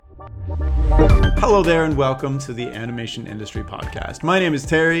Hello there and welcome to the Animation Industry Podcast. My name is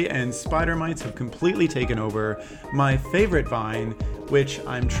Terry and spider mites have completely taken over my favorite vine, which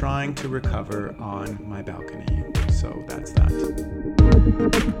I'm trying to recover on my balcony. So that's that.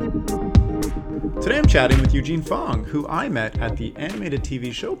 Today I'm chatting with Eugene Fong, who I met at the animated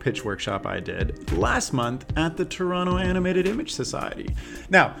TV show pitch workshop I did last month at the Toronto Animated Image Society.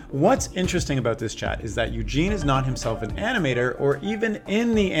 Now, what's interesting about this chat is that Eugene is not himself an animator or even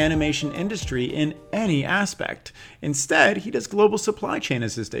in the animation industry in any aspect. Instead, he does global supply chain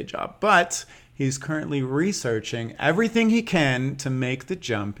as his day job, but he's currently researching everything he can to make the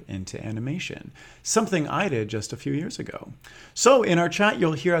jump into animation, something I did just a few years ago. So in our chat,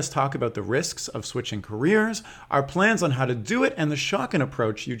 you'll hear us talk about the risks of switching careers, our plans on how to do it, and the shotgun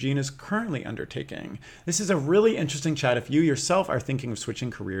approach Eugene is currently undertaking. This is a really interesting chat if you yourself are thinking of switching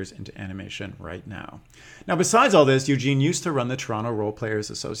careers into animation right now. Now, besides all this, Eugene used to run the Toronto Role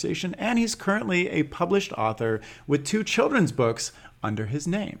Players Association, and he's currently a published author with 2 children's books under his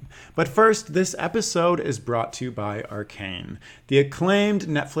name. But first, this episode is brought to you by Arcane, the acclaimed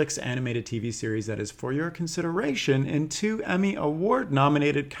Netflix animated TV series that is for your consideration in 2 Emmy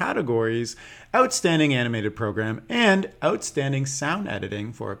Award-nominated categories: Outstanding Animated Program and Outstanding Sound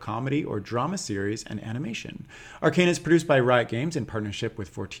Editing for a Comedy or Drama Series and Animation. Arcane is produced by Riot Games in partnership with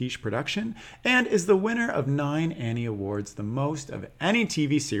Fortiche Production and is the winner of 9 Annie Awards, the most of any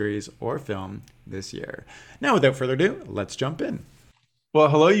TV series or film this year. Now, without further ado, let's jump in. Well,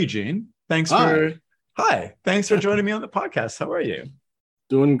 hello, Eugene. Thanks for joining me on the podcast. How are you?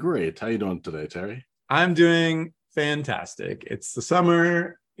 Doing great. How you doing today, Terry? I'm doing fantastic. It's the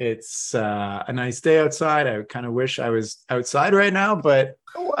summer. It's a nice day outside. I kind of wish I was outside right now, but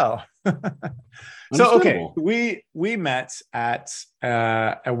oh well. So, okay, we met at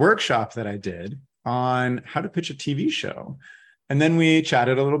a workshop that I did on how to pitch a TV show. And then we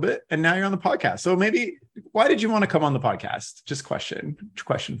chatted a little bit, and now you're on the podcast. So maybe, why did you want to come on the podcast? Just question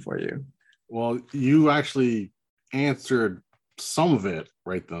for you. Well, you actually answered some of it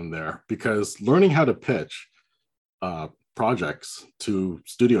right then and there, because learning how to pitch projects to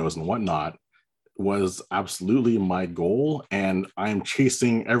studios and whatnot was absolutely my goal, and I'm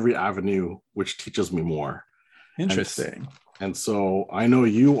chasing every avenue which teaches me more. Interesting. And so I know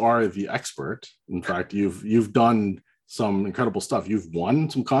you are the expert. In fact, you've done some incredible stuff. You've won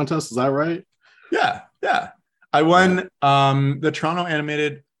some contests, is that right? Yeah. I won the Toronto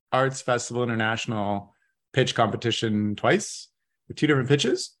Animated Arts Festival International pitch competition twice with 2 different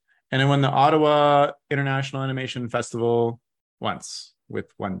pitches. And I won the Ottawa International Animation Festival once with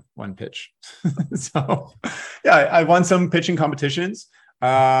one pitch. So yeah, I won some pitching competitions.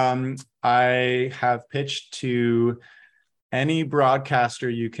 I have pitched to any broadcaster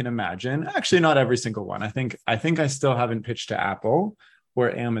you can imagine. Actually, not every single one. I think I still haven't pitched to Apple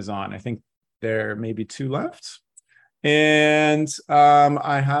or Amazon. I think there may be 2 left. And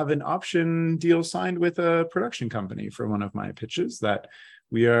I have an option deal signed with a production company for one of my pitches that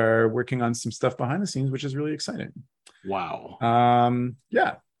we are working on some stuff behind the scenes, which is really exciting. Wow.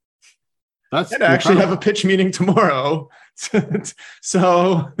 Yeah. That's I actually have a pitch meeting tomorrow.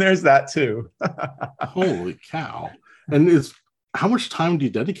 So there's that too. Holy cow. And how much time do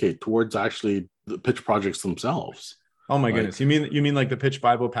you dedicate towards actually the pitch projects themselves? Oh my goodness. You mean like the Pitch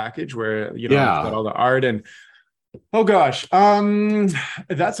Bible package where, it's got all the art and, oh gosh,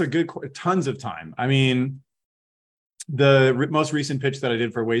 that's a good, tons of time. I mean, the most recent pitch that I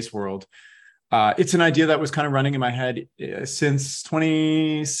did for Waste World, it's an idea that was kind of running in my head since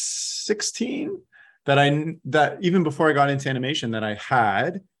 2016 that even before I got into animation that I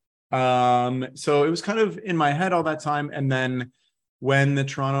had. So it was kind of in my head all that time. And then when the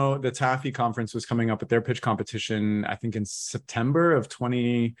TAFE conference was coming up with their pitch competition, I think in September of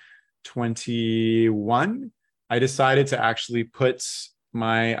 2021, I decided to actually put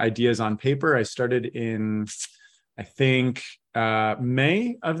my ideas on paper. I started in, I think,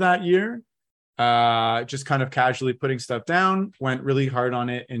 May of that year, just kind of casually putting stuff down, went really hard on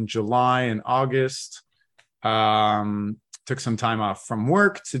it in July and August. Took some time off from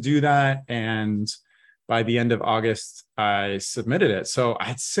work to do that. And by the end of August, I submitted it. So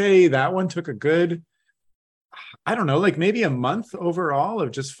I'd say that one took a good, I don't know, like maybe a month overall of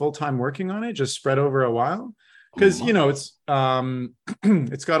just full-time working on it, just spread over a while. Because, it's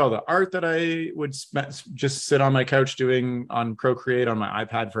it's got all the art that I would just sit on my couch doing on Procreate on my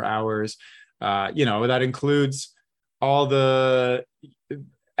iPad for hours. That includes all the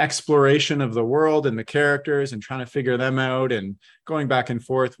exploration of the world and the characters and trying to figure them out and going back and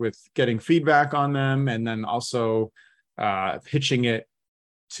forth with getting feedback on them, and then also pitching it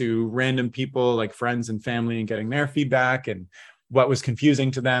to random people like friends and family and getting their feedback. And what was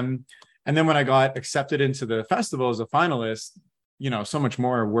confusing to them. And then when I got accepted into the festival as a finalist, so much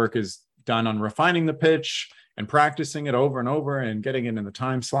more work is done on refining the pitch and practicing it over and over and getting it in the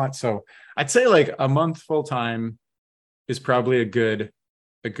time slot. So I'd say like a month full time is probably a good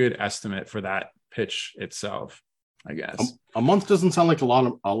estimate for that pitch itself, I guess. A month doesn't sound like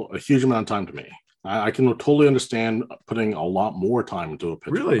a huge amount of time to me. I can totally understand putting a lot more time into a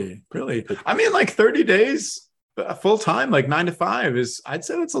pitch. Really? I mean, like 30 days full time, like 9 to 5 I'd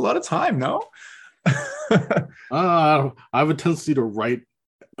say that's a lot of time, no? I have a tendency to write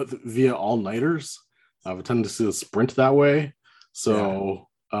via all-nighters. I have a tendency to sprint that way. So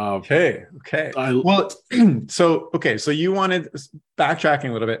okay. So you wanted, backtracking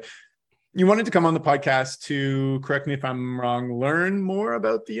a little bit, you wanted to come on the podcast to, correct me if I'm wrong, learn more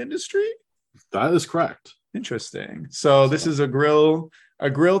about the industry? That is correct. Interesting. So this is a grill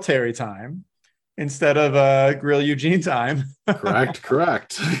Terry time instead of a grill Eugene time.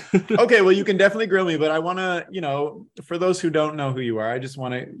 Correct. Okay, well, you can definitely grill me, but I want to, for those who don't know who you are, I just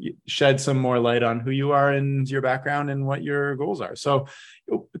want to shed some more light on who you are and your background and what your goals are. So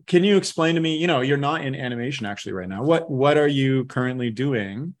can you explain to me, you're not in animation actually right now. What are you currently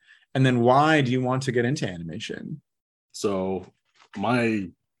doing? And then why do you want to get into animation? So my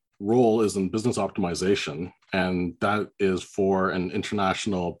role is in business optimization, and that is for an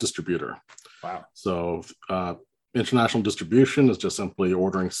international distributor. Wow. So international distribution is just simply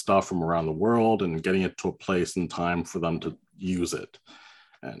ordering stuff from around the world and getting it to a place in time for them to use it.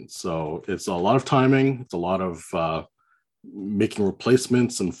 And so it's a lot of timing. It's a lot of making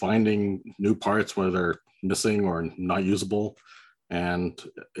replacements and finding new parts where they're missing or not usable. And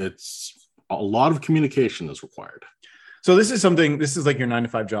it's a lot of communication is required. So this is like your 9 to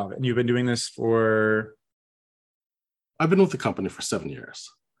 5 job, and you've been doing this for? I've been with the company for 7 years.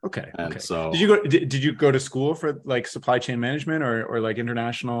 Okay. And so did you go to school for like supply chain management or like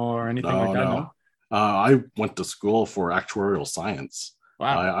international or anything like that? No. I went to school for actuarial science.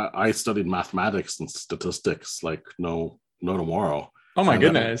 Wow. I studied mathematics and statistics like no tomorrow. Oh my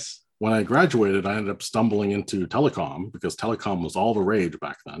goodness. When I graduated, I ended up stumbling into telecom because telecom was all the rage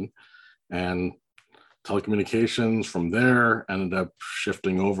back then. And telecommunications from there ended up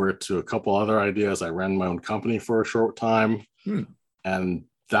shifting over to a couple other ideas. I ran my own company for a short time. And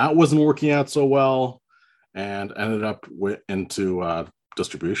that wasn't working out so well, and ended up into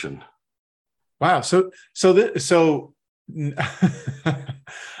distribution. Wow. So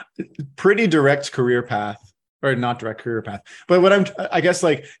pretty direct career path, or not direct career path, but I guess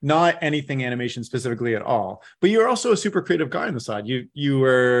like not anything animation specifically at all, but you're also a super creative guy on the side. You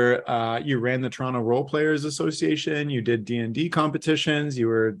ran the Toronto Role Players Association. You did D&D competitions. You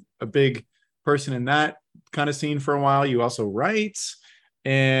were a big person in that kind of scene for a while. You also write,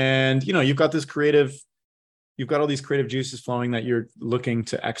 and you've got all these creative juices flowing that you're looking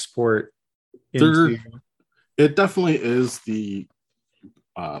to export into. It definitely is a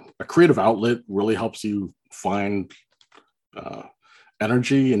creative outlet. Really helps you find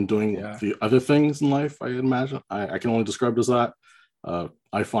energy in doing the other things in life. I imagine I can only describe it as that.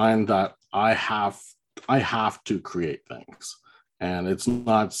 I find that I have to create things, and it's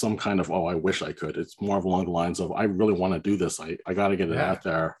not some kind of, I wish I could. It's more of along the lines of, I really want to do this. I got to get it out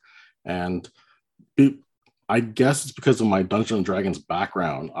there. And I guess it's because of my Dungeons and Dragons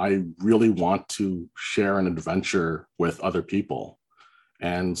background. I really want to share an adventure with other people.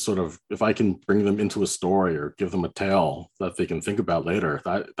 And sort of, if I can bring them into a story or give them a tale that they can think about later,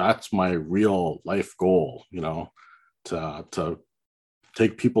 that's my real life goal, to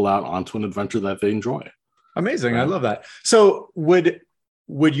take people out onto an adventure that they enjoy. Amazing. I love that. So would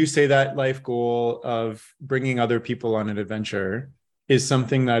you say that life goal of bringing other people on an adventure is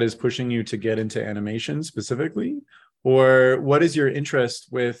something that is pushing you to get into animation specifically? Or what is your interest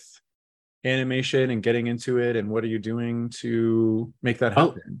with animation and getting into it, and what are you doing to make that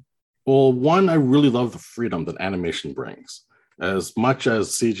happen? Well, one, I really love the freedom that animation brings. As much as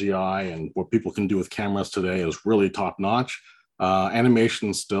CGI and what people can do with cameras today is really top notch,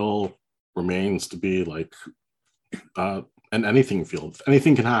 animation still remains to be like an anything field.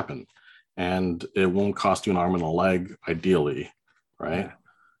 Anything can happen, and it won't cost you an arm and a leg, ideally, right? Yeah.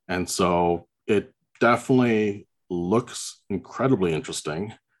 And so it definitely looks incredibly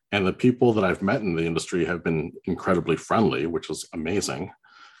interesting. And the people that I've met in the industry have been incredibly friendly, which is amazing.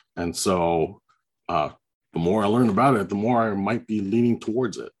 And so the more I learn about it, the more I might be leaning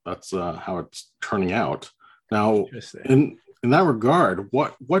towards it. That's how it's turning out. Now, in that regard,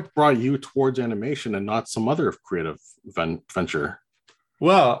 what brought you towards animation and not some other creative venture?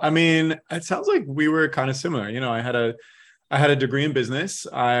 Well, I mean, it sounds like we were kind of similar. I had I had a degree in business.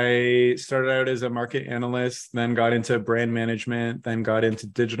 I started out as a market analyst, then got into brand management, then got into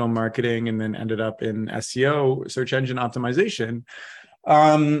digital marketing, and then ended up in SEO, search engine optimization.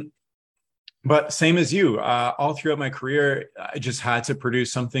 Um, but same as you, all throughout my career, I just had to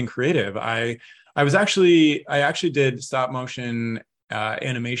produce something creative. I actually did stop motion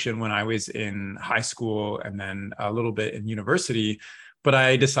animation when I was in high school and then a little bit in university. But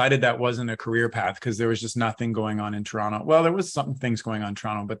I decided that wasn't a career path because there was just nothing going on in Toronto. Well, there was some things going on in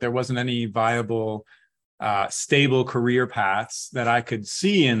Toronto, but there wasn't any viable, stable career paths that I could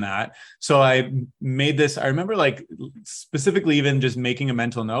see in that. So I made this. I remember like specifically even just making a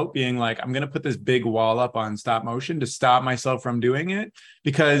mental note, being like, I'm going to put this big wall up on stop motion to stop myself from doing it,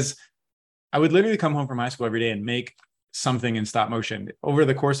 because I would literally come home from high school every day and make something in stop motion. Over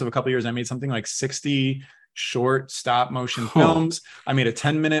the course of a couple of years, I made something like 60 short stop motion films. I made a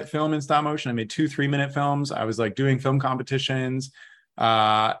 10-minute film in stop motion. I made 2 3-minute films. I was like doing film competitions.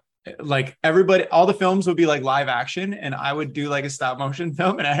 Like everybody, all the films would be like live action, and I would do like a stop motion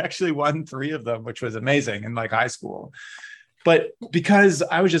film, and I actually won 3 of them, which was amazing in like high school. But because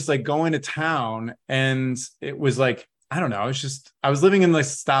I was just like going to town, and it was like, I don't know, it's just, I was living in like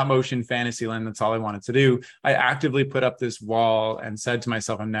stop motion fantasy land. That's all I wanted to do. I actively put up this wall and said to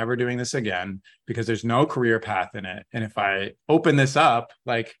myself, I'm never doing this again, because there's no career path in it. And if I open this up,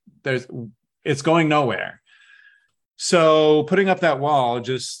 like it's going nowhere. So putting up that wall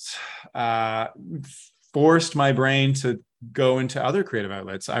just forced my brain to go into other creative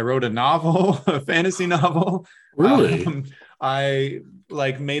outlets. I wrote a novel, a fantasy novel. Really? I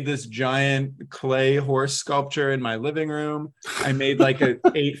like made this giant clay horse sculpture in my living room. I made like a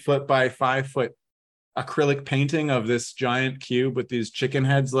 8-foot by 5-foot acrylic painting of this giant cube with these chicken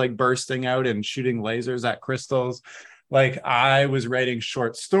heads like bursting out and shooting lasers at crystals. Like I was writing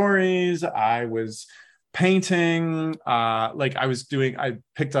short stories. I was painting. Like I was doing, I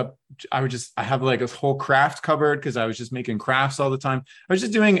have like this whole craft cupboard because I was just making crafts all the time. I was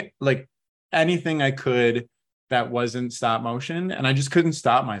just doing like anything I could that wasn't stop motion, and I just couldn't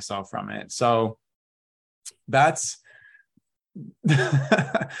stop myself from it. So that's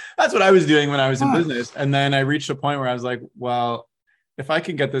that's what I was doing when I was in business. And then I reached a point where I was like, well, if I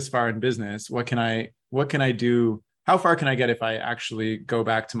can get this far in business, what can I do? How far can I get if I actually go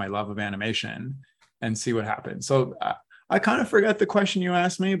back to my love of animation and see what happens? So I kind of forgot the question you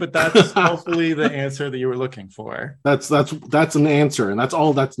asked me, but that's hopefully the answer that you were looking for. That's an answer, and that's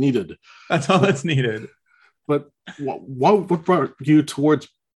all that's needed. That's all that's needed. But what brought you towards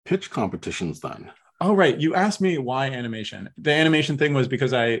pitch competitions then? Oh, right. You asked me why animation. The animation thing was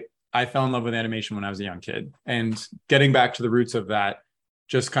because I fell in love with animation when I was a young kid, and getting back to the roots of that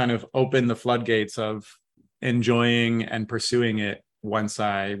just kind of opened the floodgates of enjoying and pursuing it once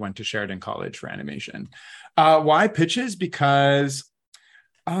I went to Sheridan College for animation. Why pitches? Because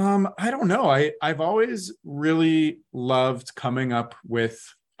I don't know. I've always really loved coming up with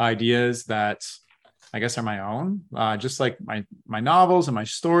ideas that I guess are my own, just like my novels and my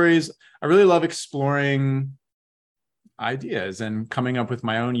stories. I really love exploring ideas and coming up with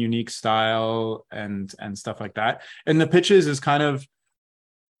my own unique style and stuff like that. And the pitches is kind of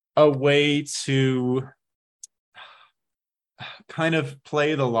a way to kind of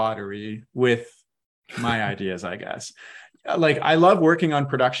play the lottery with my ideas, I guess. Like I love working on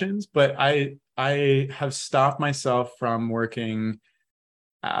productions, but I have stopped myself from working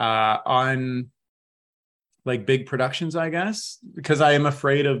on like big productions, I guess, because I am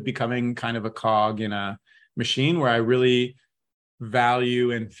afraid of becoming kind of a cog in a machine where I really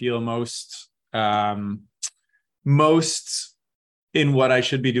value and feel most in what I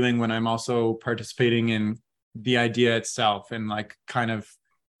should be doing when I'm also participating in the idea itself. And like kind of,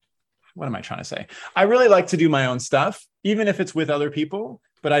 what am I trying to say? I really like to do my own stuff, even if it's with other people,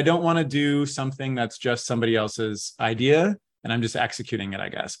 but I don't want to do something that's just somebody else's idea and I'm just executing it, I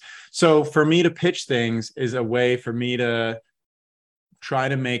guess. So for me to pitch things is a way for me to try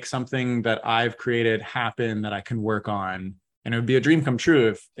to make something that I've created happen that I can work on. And it would be a dream come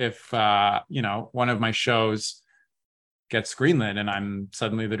true if one of my shows gets greenlit and I'm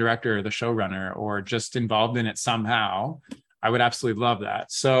suddenly the director or the showrunner or just involved in it somehow. I would absolutely love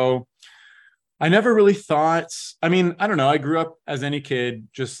that. So I never really thought, I mean, I don't know. I grew up as any kid,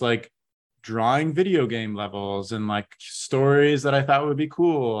 just like drawing video game levels and like stories that I thought would be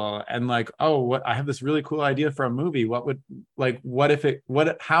cool. And like, I have this really cool idea for a movie. How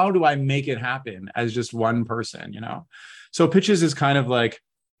do I make it happen as just one person, So pitches is kind of like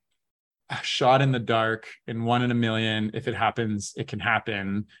a shot in the dark in 1 in a million. If it happens, it can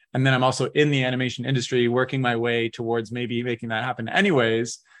happen. And then I'm also in the animation industry working my way towards maybe making that happen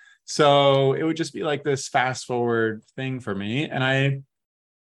anyways. So it would just be like this fast forward thing for me. And I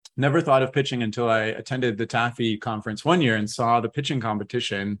never thought of pitching until I attended the Taffy conference one year and saw the pitching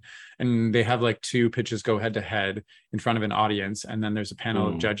competition. And they have like two pitches go head to head in front of an audience. And then there's a panel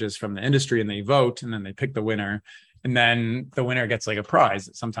of judges from the industry and they vote and then they pick the winner. And then the winner gets like a prize.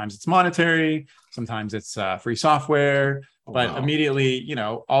 Sometimes it's monetary, sometimes it's free software, but immediately, you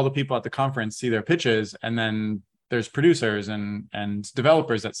know, all the people at the conference see their pitches, and then there's producers and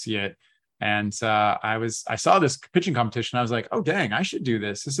developers that see it. And I saw this pitching competition. I was like, oh, dang, I should do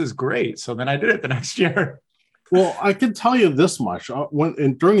this. This is great. So then I did it the next year. Well, I can tell you this much.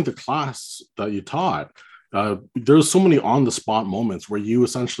 During the class that you taught, there's so many on-the-spot moments where you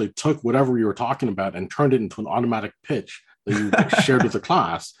essentially took whatever you were talking about and turned it into an automatic pitch that you shared with the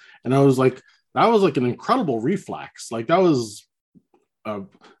class. And I was like, that was like an incredible reflex. Like, that was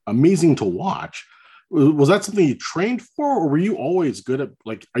amazing to watch. Was that something you trained for, or were you always good at,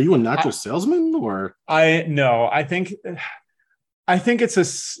 like, are you a natural salesman? Or I think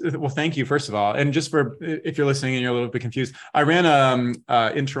it's well, thank you, first of all. And just for, if you're listening and you're a little bit confused, I ran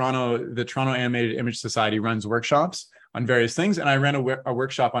in Toronto, the Toronto Animated Image Society runs workshops on various things. And I ran a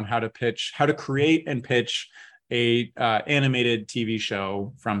workshop on how to create and pitch a animated TV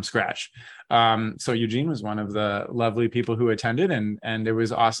show from scratch. So Eugene was one of the lovely people who attended, and it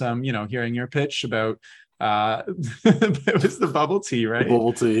was awesome, you know, hearing your pitch about it was the bubble tea, right?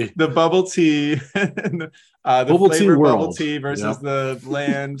 The bubble tea, the bubble tea world. Bubble tea versus the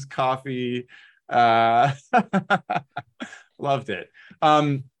bland coffee. Loved it.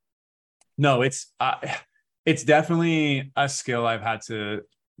 No, it's definitely a skill I've had to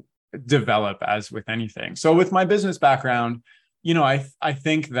develop, as with anything. So with my business background, you know, I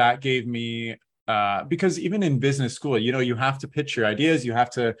think that gave me because even in business school, you know, you have to pitch your ideas, you have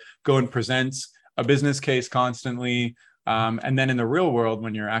to go and present a business case constantly. And then in the real world,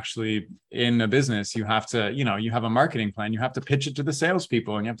 when you're actually in a business, you have to, you know, you have a marketing plan, you have to pitch it to the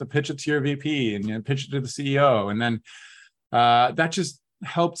salespeople, and you have to pitch it to your VP, and you pitch it to the CEO. And then that just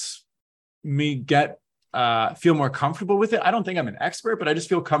helps me feel more comfortable with it. I don't think I'm an expert, but I just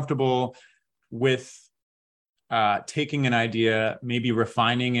feel comfortable with taking an idea, maybe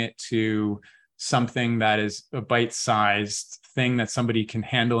refining it to something that is a bite-sized thing that somebody can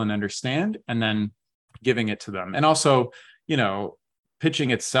handle and understand, and then giving it to them. And also, you know, pitching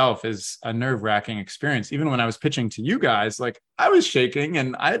itself is a nerve-wracking experience. Even when I was pitching to you guys, like, I was shaking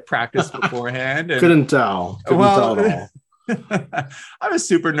and I had practiced beforehand. And, couldn't tell at all. I was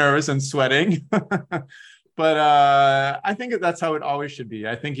super nervous and sweating. But I think that's how it always should be.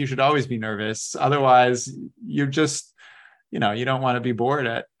 I think you should always be nervous. Otherwise, you just, you know, you don't want to be bored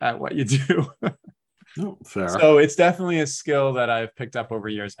at what you do. No, fair. So it's definitely a skill that I've picked up over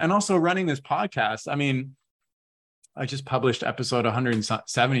years. And also running this podcast. I mean, I just published episode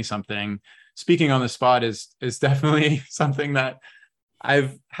 170 something. Speaking on the spot is definitely something that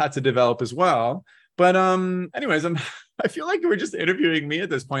I've had to develop as well. But anyways, I feel like we're just interviewing me at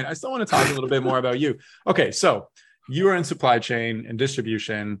this point. I still want to talk a little bit more about you. Okay, so you are in supply chain and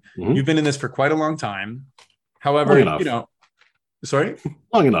distribution. Mm-hmm. You've been in this for quite a long time. However, you know, sorry?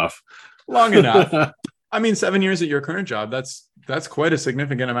 Long enough. I mean, 7 years at your current job, that's quite a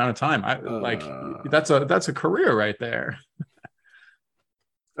significant amount of time. That's a career right there.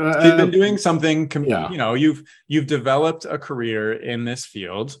 You've been doing something, you know, you've developed a career in this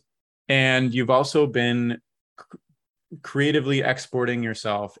field, and you've also been creatively exporting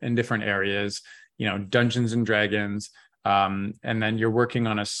yourself in different areas, you know, Dungeons and Dragons. And then you're working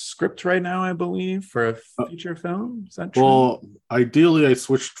on a script right now, I believe, for a feature film. Is that true? Well, ideally, I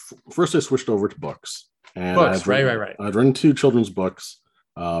switched over to books. And books, right. I'd written 2 children's books,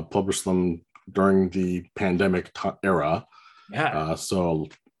 published them during the pandemic era. Yeah. So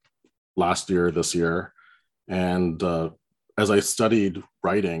this year. And as I studied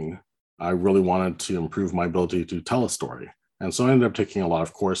writing, I really wanted to improve my ability to tell a story. And so I ended up taking a lot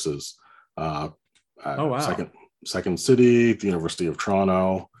of courses. Second City, the University of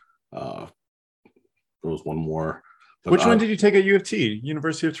Toronto. There was one more. Which one did you take at U of T,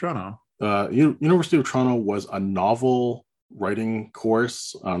 University of Toronto? University of Toronto was a novel writing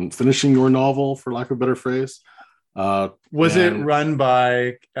course, finishing your novel, for lack of a better phrase. Was it run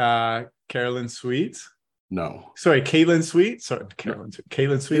by Carolyn Sweet? No. Sorry, Caitlin Sweet? Sorry,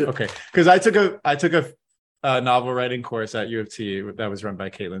 Caitlin Sweet? Okay. Because I took a novel writing course at U of T that was run by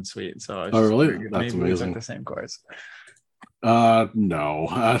Caitlin Sweet. So really? That's amazing. We took the same course. No.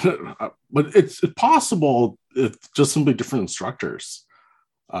 But it's possible. It's just simply different instructors.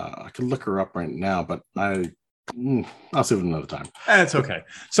 I could look her up right now, but I'll save it another time. It's okay.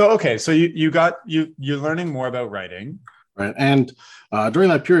 So you're learning more about writing. right? And during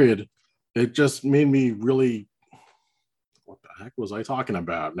that period, it just made me really, what the heck was I talking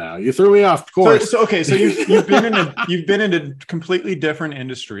about now? You threw me off course. So okay, so you've been in a completely different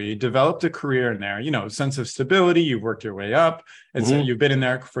industry, developed a career in there, you know, sense of stability, you've worked your way up, and so you've been in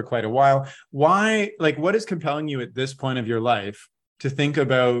there for quite a while. Why, like, what is compelling you at this point of your life to think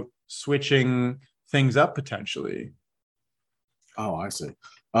about switching things up potentially? Oh, I see.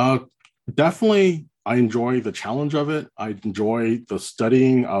 Definitely, I enjoy the challenge of it. I enjoy the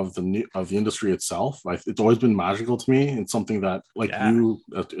studying of the industry itself. It's always been magical to me. It's something that, like you,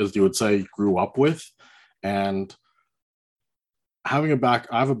 as you would say, grew up with. And I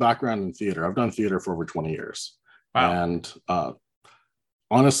have a background in theater. I've done theater for over 20 years. Wow. And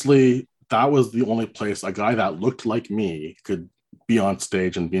honestly, that was the only place a guy that looked like me could be on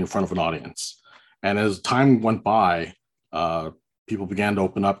stage and be in front of an audience. And as time went by, people began to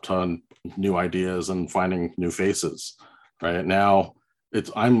open up to new ideas and finding new faces. Right now,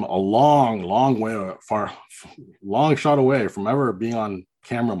 I'm a long shot away from ever being on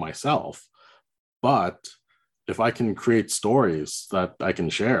camera myself. But if I can create stories that I can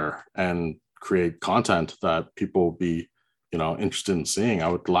share and create content that people will be, interested in seeing, I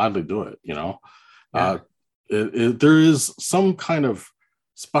would gladly do it. Yeah. There is some kind of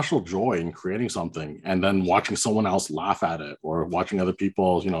special joy in creating something and then watching someone else laugh at it, or watching other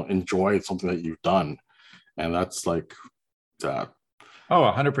people, enjoy something that you've done. And that's like that. Oh,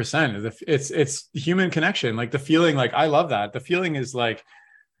 100%. It's human connection. Like the feeling, like I love that. The feeling is like,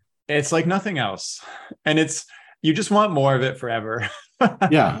 it's like nothing else. And you just want more of it forever.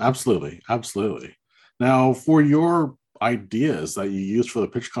 Yeah, absolutely. Absolutely. Now, for your ideas that you used for the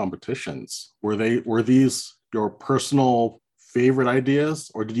pitch competitions, were these your personal favorite ideas,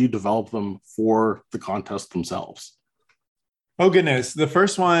 or did you develop them for the contest themselves? Oh goodness, the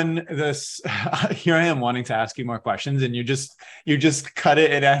first one, here I am wanting to ask you more questions, and you just cut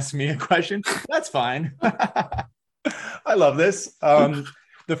it and ask me a question. That's fine. I love this.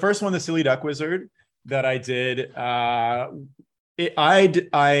 The first one, the Silly Duck Wizard that I did, I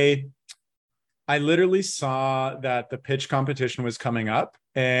literally saw that the pitch competition was coming up,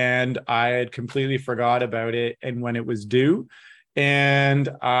 and I had completely forgot about it and when it was due. And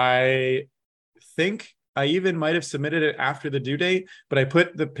I think I even might have submitted it after the due date, but I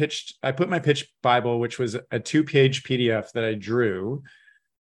put my pitch Bible, which was a 2-page PDF that I drew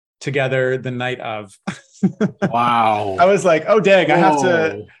together the night of. Wow. I was like, oh dang,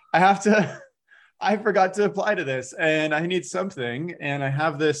 Whoa. I forgot to apply to this and I need something. And I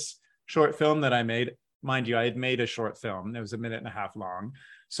have this short film that I made. Mind you, I had made a short film. It was 1.5 minutes long.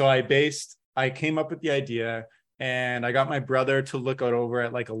 So I came up with the idea, and I got my brother to look it over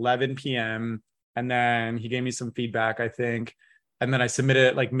at like 11 p.m. And then he gave me some feedback, I think. And then I submitted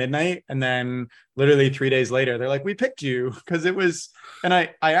it like midnight. And then literally 3 days later, they're like, we picked you because it was, and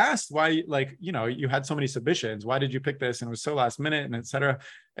I asked why, like, you had so many submissions. Why did you pick this? And it was so last minute and et cetera.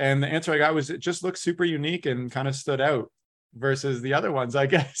 And the answer I got was it just looked super unique and kind of stood out versus the other ones, I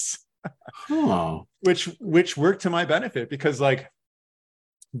guess. Huh. Which worked to my benefit, because like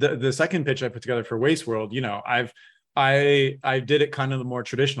the second pitch I put together for Waste World, I did it kind of the more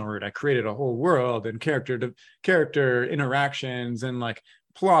traditional route. I created a whole world and character interactions and like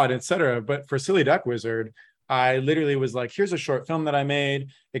plot, etc. But for Silly Duck Wizard, I literally was like, here's a short film that I made.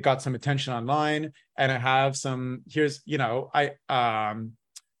 It got some attention online, and I have some.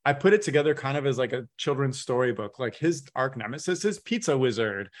 I put it together kind of as like a children's storybook. Like his arch nemesis is Pizza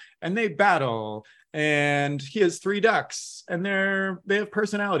Wizard, and they battle, and he has 3 ducks, and they have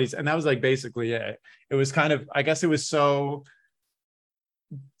personalities. And that was like basically it. It was kind of, I guess it was so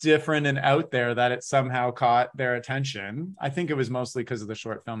different and out there that it somehow caught their attention. I think it was mostly because of the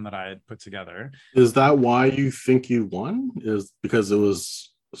short film that I had put together. Is that why you think you won? Is because it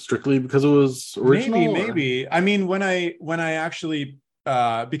was strictly because it was original? Maybe. I mean, when I actually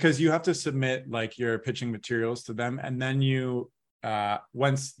because you have to submit like your pitching materials to them, and then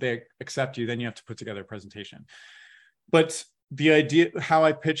once they accept you, then you have to put together a presentation. But the idea, how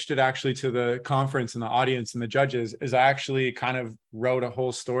I pitched it actually to the conference and the audience and the judges, is I actually kind of wrote a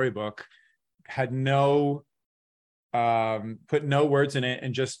whole storybook, had put no words in it,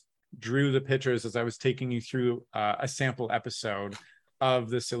 and just drew the pictures as I was taking you through a sample episode of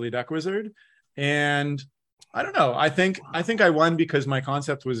the Silly Duck Wizard. And I don't know. I think I won because my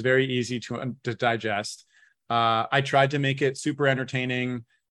concept was very easy to digest. I tried to make it super entertaining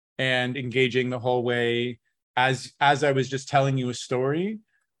and engaging the whole way, as I was just telling you a story,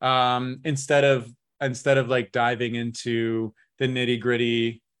 instead of like diving into the nitty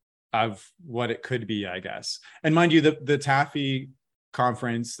gritty of what it could be, I guess. And mind you, the taffy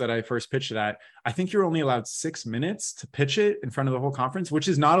conference that I first pitched it at, I think you're only allowed 6 minutes to pitch it in front of the whole conference, which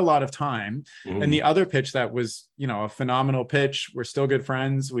is not a lot of time. Mhm. And the other pitch that was, you know, a phenomenal pitch. We're still good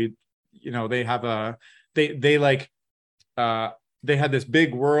friends. We, you know, they have a, they like, they had this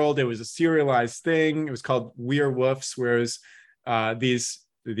big world. It was a serialized thing. It was called We're Woofs, whereas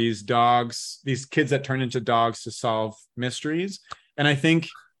these dogs, these kids that turn into dogs to solve mysteries. And I think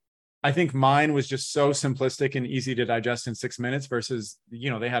mine was just so simplistic and easy to digest in 6 minutes versus, you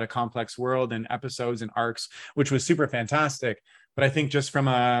know, they had a complex world and episodes and arcs, which was super fantastic. But I think just from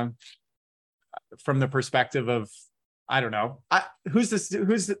the perspective of, I don't know, who's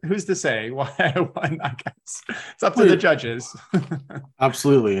to say why? I guess it's up to the judges.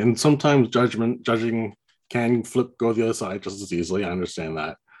 Absolutely. And sometimes judging can go the other side just as easily. I understand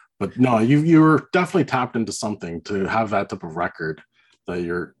that. But no, you were definitely tapped into something to have that type of record that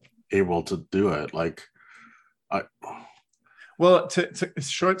you're able to do it. Like, well, to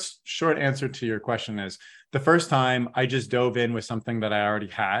short answer to your question is, the first time I just dove in with something that I already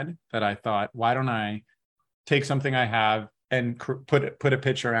had, that I thought, why don't I take something I have and put a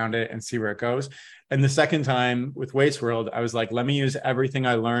pitch around it and see where it goes. And the second time with Wasteworld, I was like, let me use everything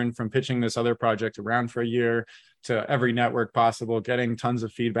I learned from pitching this other project around for a year to every network possible, getting tons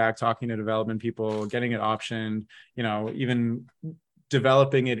of feedback, talking to development people, getting it optioned, you know, even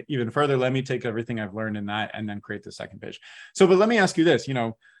developing it even further. Let me take everything I've learned in that and then create the second pitch. So, but let me ask you this, you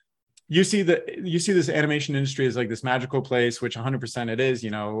know, you see this animation industry as like this magical place, which 100% it is,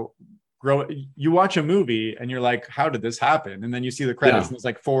 you know. You watch a movie and you're like, how did this happen? And then you see the credits and there's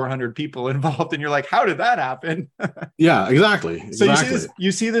like 400 people involved and you're like, how did that happen? Yeah, exactly. So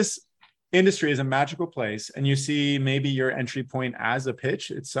you see this industry as a magical place, and you see maybe your entry point as a pitch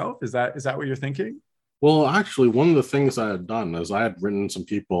itself. Is that what you're thinking? Well, actually, one of the things I had done is I had written some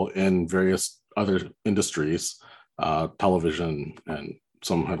people in various other industries, television, and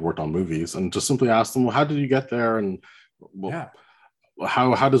some had worked on movies, and just simply asked them, well, how did you get there? And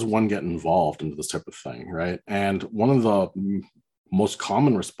how does one get involved into this type of thing, right? And one of the most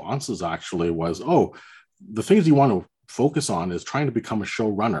common responses actually was, oh, the things you want to focus on is trying to become a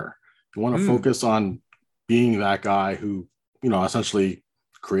showrunner. You want to focus on being that guy who, you know, essentially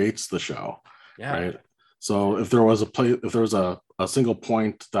creates the show, right? So if there was a single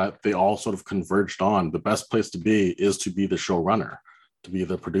point that they all sort of converged on, the best place to be is to be the showrunner, to be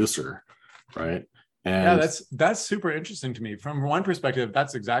the producer, right? And that's super interesting to me. From one perspective,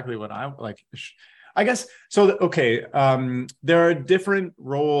 that's exactly what I like. I guess so. Okay, there are different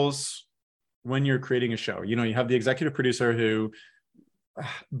roles when you're creating a show. You know, you have the executive producer who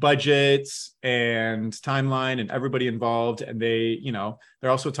budgets and timeline and everybody involved, and they, you know, they're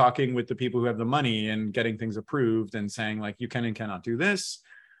also talking with the people who have the money and getting things approved and saying like, you can and cannot do this.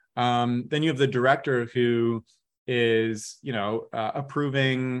 Then you have the director who is, you know,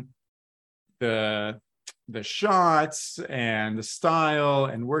 approving the shots and the style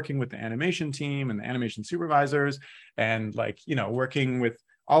and working with the animation team and the animation supervisors and, like, you know, working with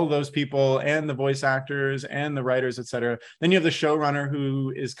all of those people and the voice actors and the writers, et cetera. Then you have the showrunner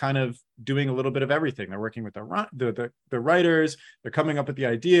who is kind of doing a little bit of everything. They're working with the writers, they're coming up with the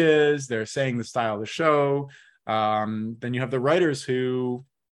ideas, they're saying the style of the show. Then you have the writers who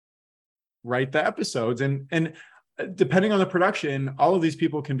write the episodes, and depending on the production, all of these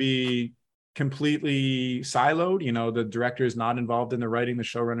people can be completely siloed. You know, the director is not involved in the writing, the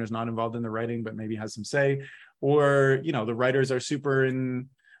showrunner is not involved in the writing, but maybe has some say. Or, you know, the writers are super in,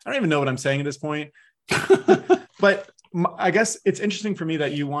 I don't even know what I'm saying at this point. But I guess it's interesting for me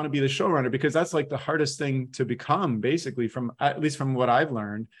that you want to be the showrunner, because that's like the hardest thing to become, basically, from at least from what I've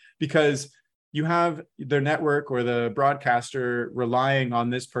learned, because you have their network or the broadcaster relying on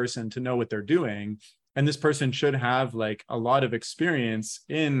this person to know what they're doing. And this person should have like a lot of experience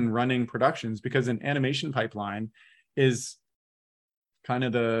in running productions, because an animation pipeline is kind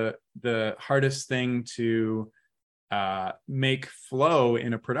of the hardest thing to make flow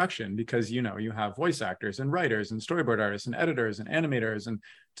in a production, because, you know, you have voice actors and writers and storyboard artists and editors and animators and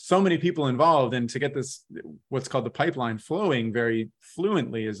so many people involved. And to get this, what's called the pipeline, flowing very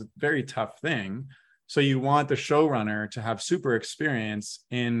fluently is a very tough thing. So you want the showrunner to have super experience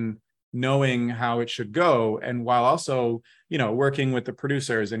in knowing how it should go, and while also, you know, working with the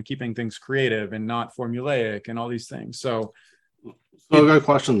producers and keeping things creative and not formulaic and all these things. So I got a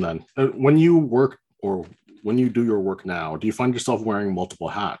question then. When you work, or when you do your work now, do you find yourself wearing multiple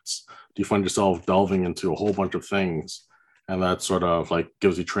hats? Do you find yourself delving into a whole bunch of things, and that sort of like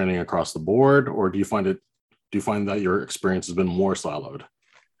gives you training across the board? Or do you find that your experience has been more siloed?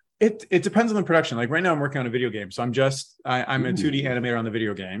 It depends on the production. Like right now I'm working on a video game. So I'm a 2D animator on the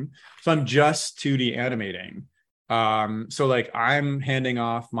video game. So I'm just 2D animating. So like I'm handing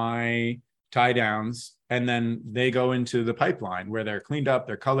off my tie downs, and then they go into the pipeline where they're cleaned up,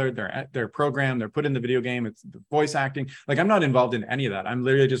 they're colored, they're programmed, they're put in the video game. It's the voice acting. Like I'm not involved in any of that. I'm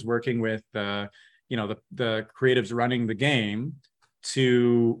literally just working with the creatives running the game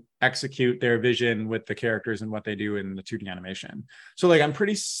to execute their vision with the characters and what they do in the 2D animation. So like I'm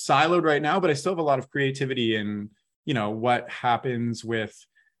pretty siloed right now, but I still have a lot of creativity in, what happens with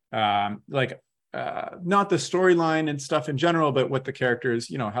not the storyline and stuff in general, but what the characters,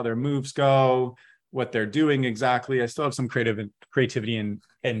 how their moves go, what they're doing exactly. I still have some creativity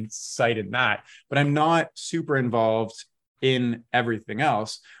and sight in that, but I'm not super involved in everything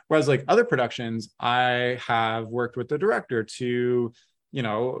else. Whereas like other productions, I have worked with the director to,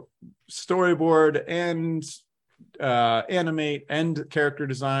 storyboard and animate and character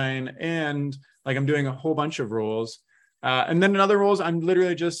design, and like I'm doing a whole bunch of roles. And then in other roles, I'm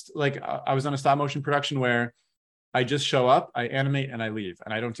literally just like, I was on a stop motion production where I just show up, I animate, and I leave.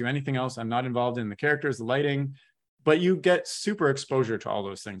 And I don't do anything else. I'm not involved in the characters, the lighting, but you get super exposure to all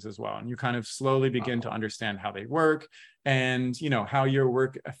those things as well. And you kind of slowly begin to understand how they work and, how your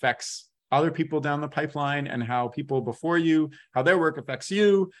work affects other people down the pipeline and how people before you, how their work affects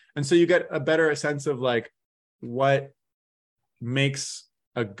you. And so you get a better sense of like what makes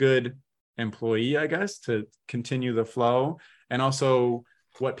a good employee, I guess, to continue the flow, and also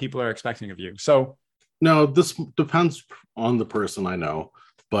what people are expecting of you. So now this depends on the person, I know,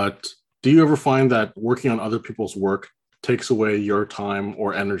 but do you ever find that working on other people's work takes away your time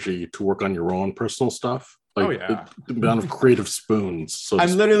or energy to work on your own personal stuff? Like, oh yeah, the amount of creative spoons. So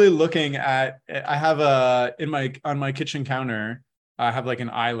I'm literally looking at, I have on my kitchen counter, I have like an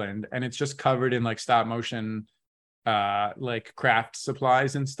island, and it's just covered in like stop motion like craft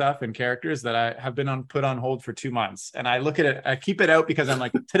supplies and stuff and characters that I have been put on hold for 2 months. And I look at it, I keep it out because I'm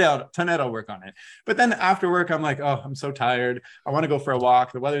like, tonight I'll work on it. But then after work, I'm like, oh, I'm so tired. I want to go for a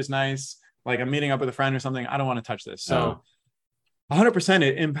walk. The weather's nice. Like I'm meeting up with a friend or something. I don't want to touch this. So 100%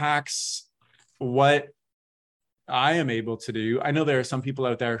 it impacts what I am able to do. I know there are some people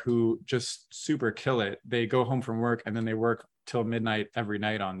out there who just super kill it. They go home from work and then they work till midnight every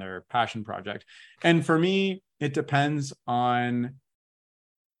night on their passion project. And for me, it depends on,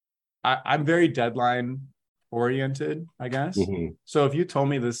 I'm very deadline oriented, I guess. Mm-hmm. So if you told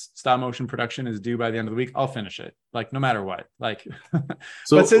me this stop motion production is due by the end of the week, I'll finish it, like no matter what. Like,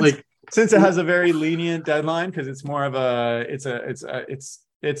 so but since it has a very lenient deadline, because it's more of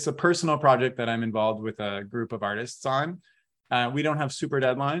it's a personal project that I'm involved with a group of artists on. We don't have super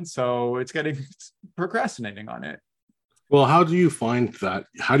deadlines, so it's procrastinating on it. Well, how do you find that?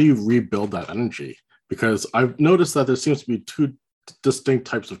 How do you rebuild that energy? Because I've noticed that there seems to be two distinct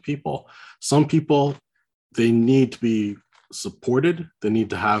types of people. Some people, they need to be supported. They need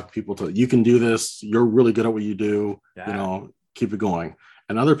to have people you can do this. You're really good at what you do. Yeah. Keep it going.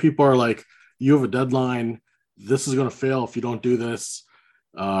 And other people are like, you have a deadline. This is going to fail if you don't do this.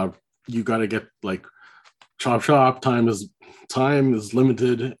 You got to get like chop. Time is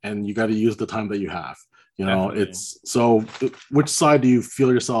limited, and you got to use the time that you have. Definitely. It's so. Which side do you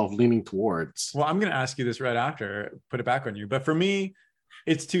feel yourself leaning towards? Well, I'm going to ask you this right after, put it back on you. But for me,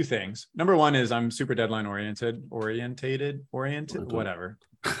 it's two things. Number one is I'm super deadline oriented, whatever.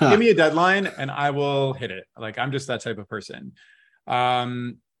 Give me a deadline and I will hit it. Like I'm just that type of person.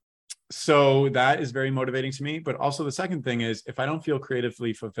 So that is very motivating to me. But also the second thing is if I don't feel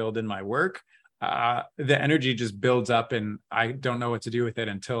creatively fulfilled in my work, the energy just builds up and I don't know what to do with it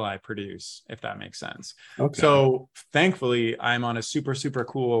until I produce, if that makes sense. Okay. So thankfully I'm on a super, super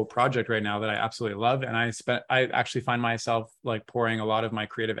cool project right now that I absolutely love. And I actually find myself like pouring a lot of my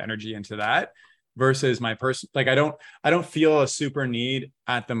creative energy into that versus my person. Like I don't feel a super need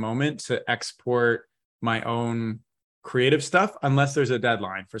at the moment to export my own creative stuff unless there's a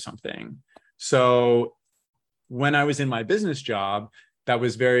deadline for something. So when I was in my business job, that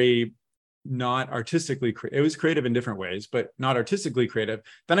was very not artistically it was creative in different ways, but not artistically creative.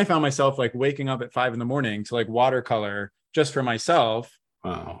 Then I found myself like waking up at 5 a.m. to like watercolor just for myself.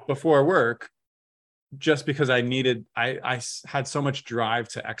 Wow. Before work, just because I had so much drive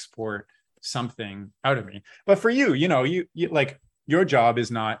to export something out of me. But for you, you like your job is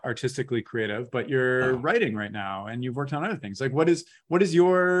not artistically creative, but you're writing right now and you've worked on other things. Like what is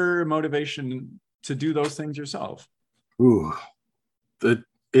your motivation to do those things yourself? Ooh,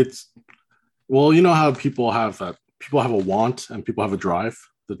 well, you know how people have a want and people have a drive,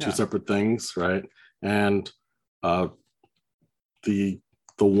 the two separate things, right? And the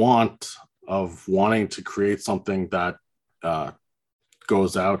want of wanting to create something that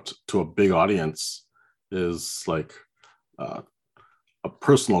goes out to a big audience is like a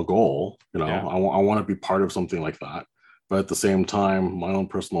personal goal. Yeah. I want to be part of something like that. But at the same time, my own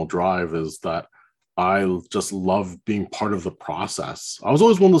personal drive is that I just love being part of the process. I was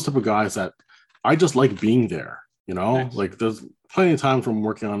always one of those type of guys that I just like being there. Nice. Like there's plenty of times from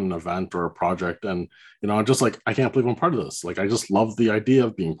working on an event or a project, and I'm just like, I can't believe I'm part of this. Like I just love the idea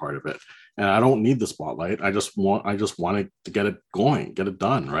of being part of it, and I don't need the spotlight. I just want to get it going, get it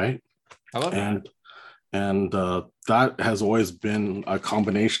done, right? I love that. And that has always been a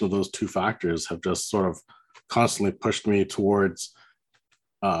combination of those two factors have just sort of constantly pushed me towards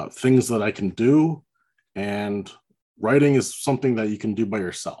things that I can do. And writing is something that you can do by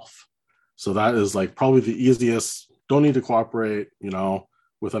yourself. So that is like probably the easiest. Don't need to cooperate,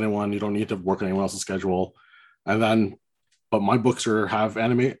 with anyone. You don't need to work on anyone else's schedule. And then, but my books have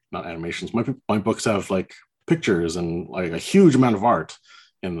not animations. My books have like pictures and like a huge amount of art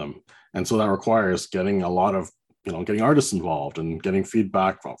in them. And so that requires getting a lot of, getting artists involved and getting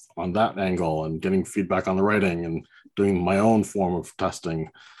feedback on that angle and getting feedback on the writing and doing my own form of testing.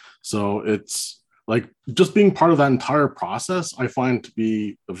 So it's like just being part of that entire process, I find to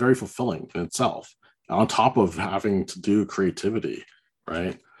be very fulfilling in itself, on top of having to do creativity,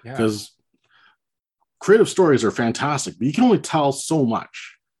 right? Yeah. Because creative stories are fantastic, but you can only tell so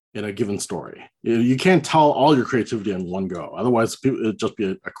much in a given story. You can't tell all your creativity in one go. Otherwise, it'd just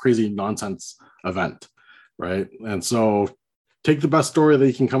be a crazy nonsense event, right? And so take the best story that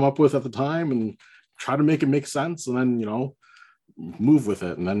you can come up with at the time and try to make it make sense, and then, move with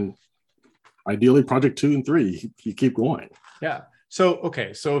it. And then ideally project 2 and 3, you keep going. Yeah. So,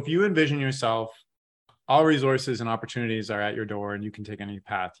 okay. So if you envision yourself, all resources and opportunities are at your door and you can take any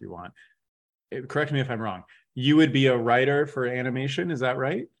path you want. Correct me if I'm wrong. You would be a writer for animation. Is that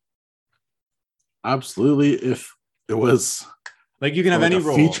right? Absolutely. If it was like you can have like any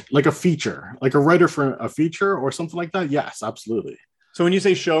role, like a feature, like a writer for a feature or something like that. Yes, absolutely. So when you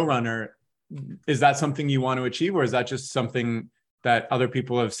say showrunner, is that something you want to achieve, or is that just something that other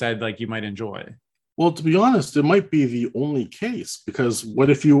people have said like you might enjoy? Well, to be honest, it might be the only case, because what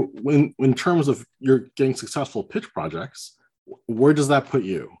if you, in terms of you're getting successful pitch projects, where does that put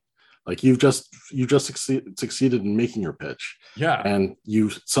you? Like you just succeeded in making your pitch, yeah, and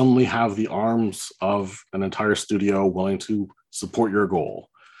you suddenly have the arms of an entire studio willing to support your goal.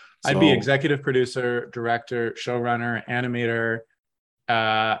 I'd be executive producer, director, showrunner, animator,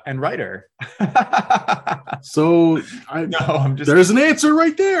 and writer. So there's an answer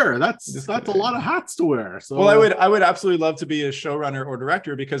right there. That's a lot of hats to wear. So well, I would absolutely love to be a showrunner or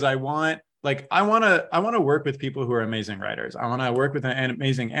director, because I want to work with people who are amazing writers. I want to work with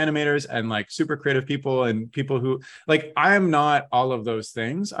amazing animators and like super creative people and people who like, I am not all of those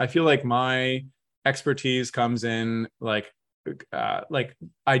things. I feel like my expertise comes in like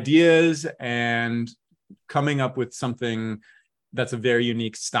ideas and coming up with something that's a very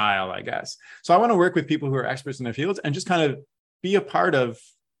unique style, I guess. So I want to work with people who are experts in their fields and just kind of be a part of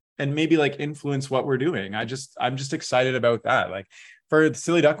and maybe like influence what we're doing. I'm just excited about that. Like for the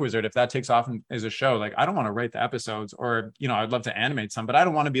Silly Duck Wizard, if that takes off as a show, like I don't want to write the episodes, or I'd love to animate some, but I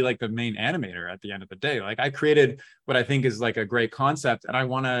don't want to be like the main animator at the end of the day. Like I created what I think is like a great concept, and I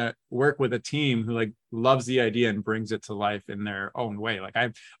want to work with a team who like loves the idea and brings it to life in their own way. Like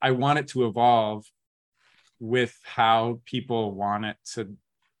I want it to evolve with how people want it to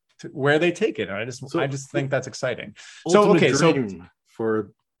where they take it. I just think that's exciting. So okay, so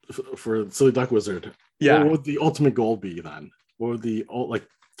for Silly Duck Wizard, yeah, what would the ultimate goal be then? What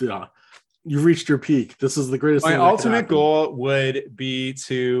would you've reached your peak? This is the greatest. My ultimate goal would be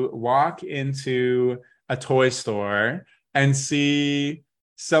to walk into a toy store and see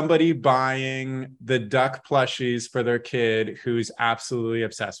somebody buying the duck plushies for their kid who's absolutely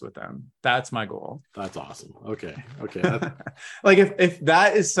obsessed with them. That's my goal. That's awesome. Okay. Like if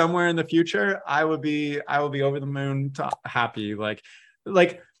that is somewhere in the future, I will be over the moon happy. Like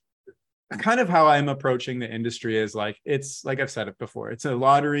kind of how I'm approaching the industry is like, it's like I've said it before, it's a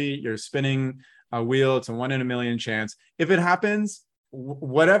lottery. You're spinning a wheel. It's a 1 in a million chance. If it happens,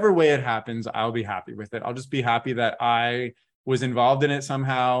 whatever way it happens, I'll be happy with it. I'll just be happy that I was involved in it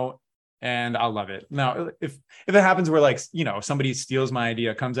somehow, and I'll love it. Now, if it happens where like, somebody steals my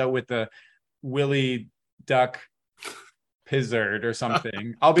idea, comes out with the Willy Duck Pizzard or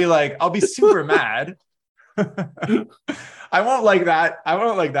something, I'll be super mad. I won't like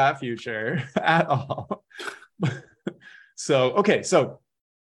that future at all. So, okay. So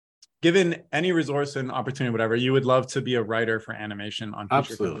given any resource and opportunity, whatever, you would love to be a writer for animation on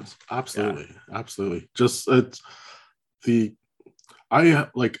future films. Absolutely. Just I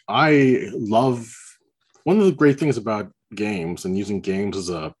love, one of the great things about games and using games as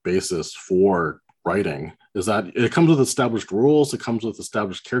a basis for writing is that it comes with established rules, it comes with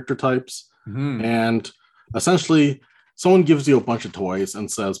established character types, and essentially someone gives you a bunch of toys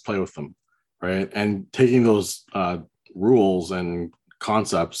and says play with them, right? And taking those rules and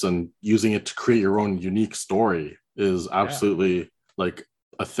concepts and using it to create your own unique story is absolutely like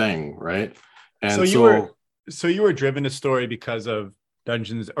a thing, right? And so you were driven to story because of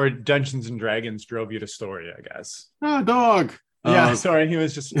Dungeons and Dragons drove you to story, I guess. Dog. Yeah, sorry, he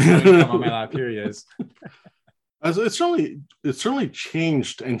was just come on my lap. Here he is. It's certainly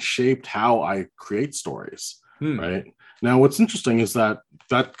changed and shaped how I create stories, right? Now, what's interesting is that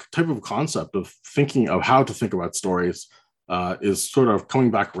type of concept of thinking of how to think about stories is sort of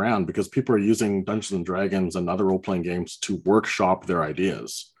coming back around because people are using Dungeons and Dragons and other role-playing games to workshop their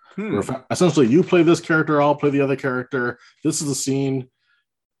ideas. Where essentially, you play this character, I'll play the other character. This is the scene.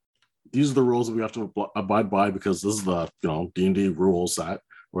 These are the rules that we have to abide by because this is the D&D rule set,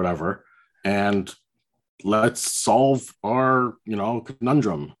 whatever. And let's solve our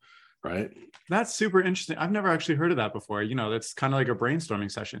conundrum, right? That's super interesting. I've never actually heard of that before. That's kind of like a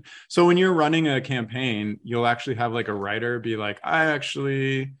brainstorming session. So when you're running a campaign, you'll actually have like a writer be like, I'm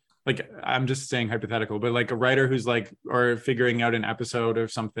just saying hypothetical, but like a writer who's like, or figuring out an episode of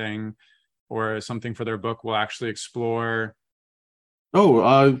something or something for their book will actually explore.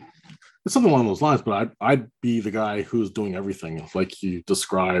 It's something along those lines, but I'd be the guy who's doing everything like you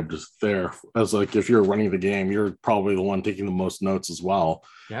described there. As like, if you're running the game, you're probably the one taking the most notes as well.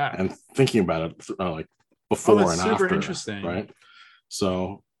 Yeah. And thinking about it like before and after. Super interesting. Right.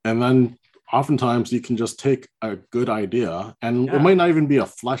 So, and then oftentimes you can just take a good idea and it might not even be a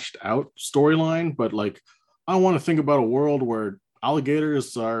fleshed out storyline, but like, I want to think about a world where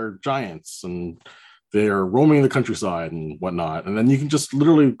alligators are giants and they are roaming the countryside and whatnot. And then you can just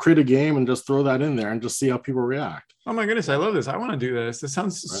literally create a game and just throw that in there and just see how people react. Oh my goodness. I love this. I want to do this. This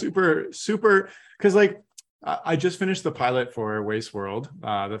sounds super, because like I just finished the pilot for Waste World,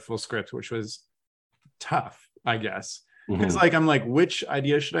 the full script, which was tough, I guess. Because like, I'm like, which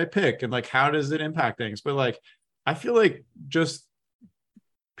idea should I pick? And like, how does it impact things? But like, I feel like just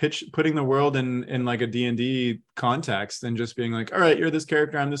putting the world in like a D&D context and just being like, all right, you're this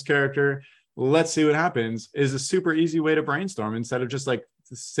character, I'm this character. Let's see what happens is a super easy way to brainstorm instead of just like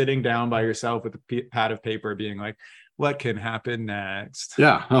sitting down by yourself with a pad of paper being like, what can happen next?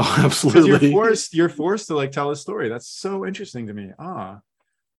 Yeah, absolutely. You're forced to like tell a story. That's so interesting to me.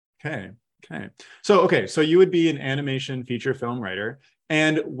 Okay. So you would be an animation feature film writer.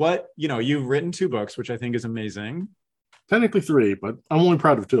 And you've written 2 books, which I think is amazing. Technically 3, but I'm only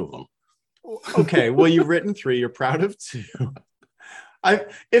proud of 2 of them. Okay, well, you've written 3, you're proud of 2.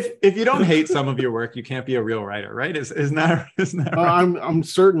 If you don't hate some of your work, you can't be a real writer, right? Isn't that right? I'm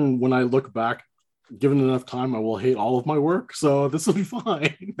certain when I look back, given enough time, I will hate all of my work. So this will be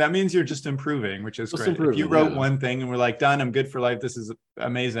fine. That means you're just improving, which is great. If you wrote one thing and were like, done, I'm good for life, this is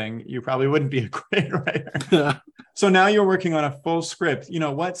amazing, you probably wouldn't be a great writer. Yeah. So now you're working on a full script.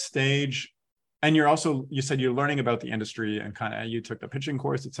 What stage? And you said you're learning about the industry and kind of you took the pitching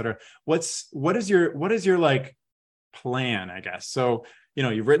course, et cetera. What is your like plan, I guess? So,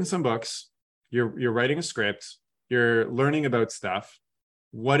 you've written some books, you're writing a script, you're learning about stuff.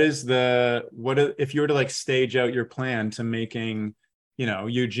 If you were to like stage out your plan to making,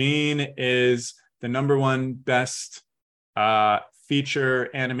 Eugene is the #1 best feature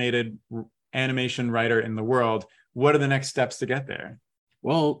animation writer in the world. What are the next steps to get there?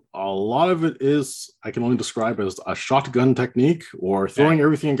 Well, a lot of it is, I can only describe as a shotgun technique or throwing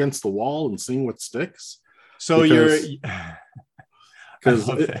everything against the wall and seeing what sticks. So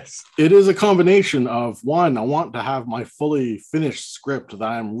because it is a combination of, one, I want to have my fully finished script that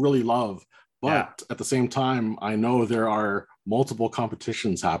I really love, but at the same time, I know there are multiple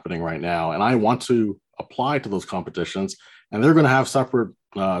competitions happening right now, and I want to apply to those competitions, and they're going to have separate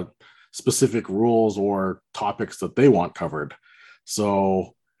specific rules or topics that they want covered.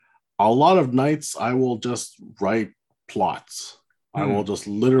 So a lot of nights I will just write plots. I will just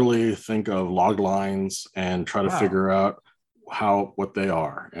literally think of log lines and try to figure out what they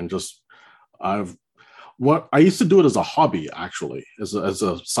are. And just I used to do it as a hobby, actually, as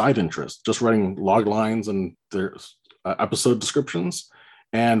a side interest, just writing log lines and their episode descriptions.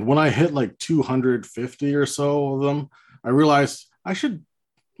 And when I hit like 250 or so of them, I realized I should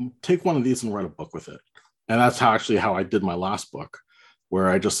take one of these and write a book with it. And that's how I did my last book, where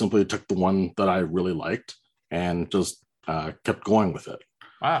I just simply took the one that I really liked and just kept going with it.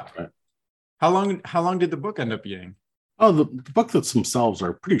 Wow. Right. How long did the book end up being? Oh, the booklets themselves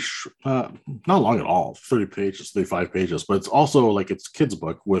are pretty not long at all, 30 pages, 35 pages, but it's also like it's kids'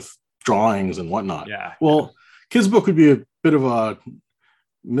 book with drawings and whatnot. Yeah. Well, kids' book would be a bit of a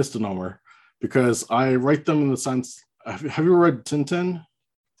misnomer because I write them in the sense. Have you read Tintin?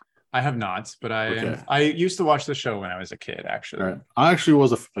 I have not, but Okay. I used to watch the show when I was a kid, actually. Right. I actually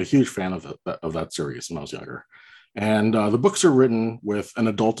was a huge fan of that series when I was younger, and the books are written with an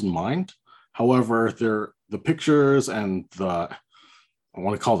adult in mind. However, the pictures and the I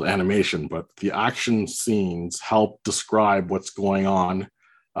want to call it animation, but the action scenes help describe what's going on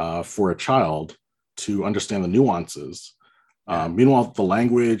for a child to understand the nuances. Meanwhile, the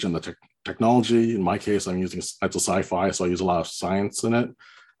language and the technology, in my case, I'm using it's a sci-fi, so I use a lot of science in it.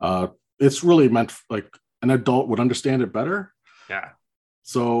 It's really meant like an adult would understand it better. Yeah.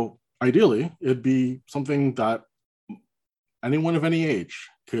 So ideally, it'd be something that anyone of any age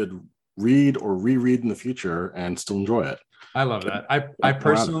could read or reread in the future and still enjoy it. I love that. I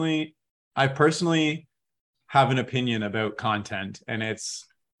personally have an opinion about content, and it's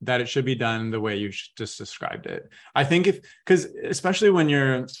that it should be done the way you just described it. I think because especially when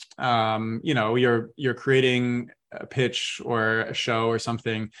you're you're creating a pitch or a show or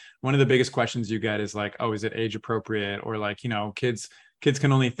something, one of the biggest questions you get is like, oh, is it age appropriate? Or like, kids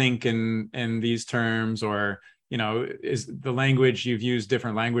can only think in these terms, or is the language you've used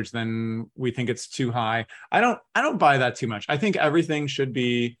different language than we think it's too high. I don't buy that too much. I think everything should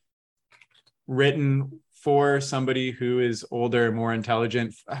be written for somebody who is older, more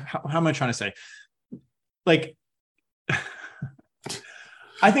intelligent. How am I trying to say? Like,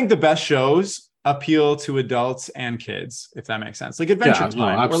 I think the best shows appeal to adults and kids, if that makes sense. Like Adventure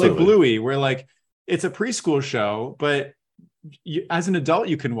Time, or like Bluey, where like it's a preschool show, but as an adult,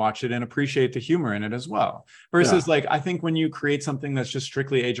 you can watch it and appreciate the humor in it as well. Versus like, I think when you create something that's just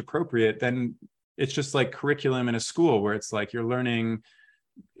strictly age appropriate, then it's just like curriculum in a school where it's like you're learning,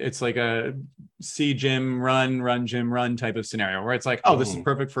 it's like a see gym, run gym, run type of scenario where it's like, oh, this is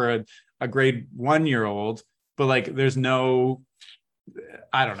perfect for a grade 1-year-old, but like there's no,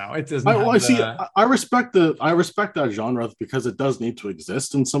 I don't know. It doesn't. I respect that genre because it does need to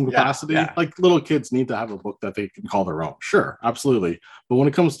exist in some capacity. Yeah. Like little kids need to have a book that they can call their own. Sure, absolutely. But when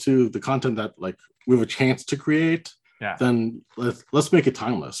it comes to the content that like we have a chance to create, then let's make it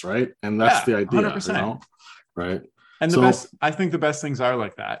timeless, right? And that's the idea, 100%. Right? And I think the best things are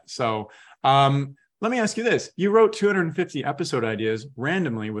like that. So let me ask you this: you wrote 250 episode ideas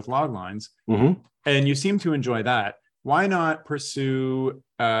randomly with log lines, and you seem to enjoy that. Why not pursue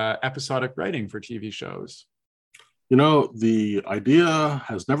episodic writing for TV shows? The idea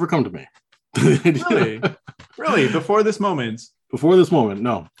has never come to me. Really? Before this moment? Before this moment,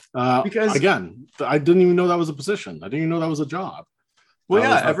 no. Because again, I didn't even know that was a position. I didn't even know that was a job. Well,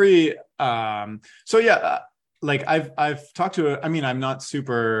 like I've talked to. I mean, I'm not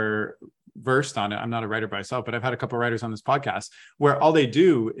super versed on it. I'm not a writer myself, but I've had a couple of writers on this podcast where all they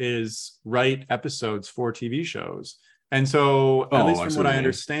do is write episodes for TV shows. And so, at least from what I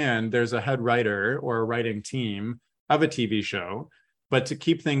understand, there's a head writer or a writing team of a TV show. But to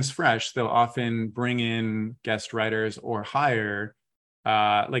keep things fresh, they'll often bring in guest writers or hire,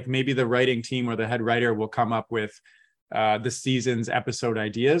 like maybe the writing team or the head writer will come up with the season's episode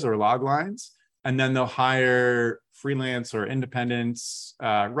ideas or log lines. And then they'll hire freelance or independent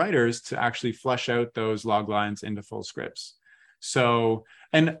writers to actually flesh out those log lines into full scripts. So,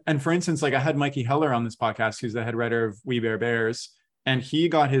 and for instance, like I had Mikey Heller on this podcast, who's the head writer of We Bare Bears, and he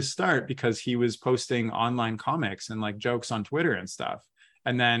got his start because he was posting online comics and like jokes on Twitter and stuff.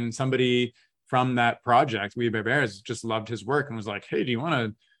 And then somebody from that project, We Bare Bears, just loved his work and was like, hey, do you want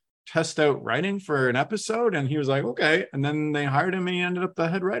to test out writing for an episode? And he was like, okay. And then they hired him and he ended up the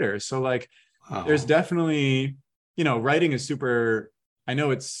head writer. So like, there's definitely, writing is super, I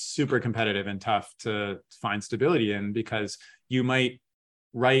know it's super competitive and tough to find stability in, because you might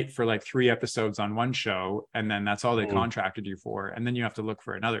write for like 3 episodes on one show and then that's all they contracted you for, and then you have to look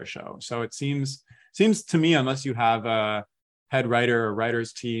for another show. So it seems to me, unless you have a head writer or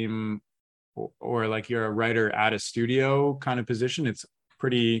writer's team, or like you're a writer at a studio kind of position, it's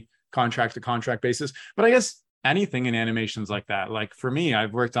pretty contract to contract basis. But I guess anything in animations like that, like for me,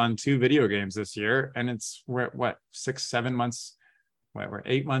 I've worked on 2 video games this year, and we're 6-7 months, we're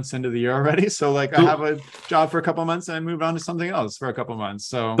 8 months into the year already. So like I have a job for a couple of months and I moved on to something else for a couple of months.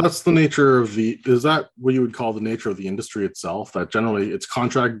 So that's the nature of is that what you would call the nature of the industry itself, that generally it's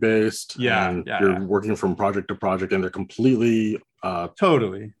contract based, you're working from project to project and they're completely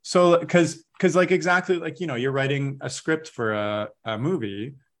totally. So because like exactly like, you're writing a script for a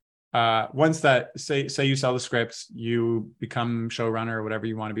movie. Once that say you sell the scripts, you become showrunner or whatever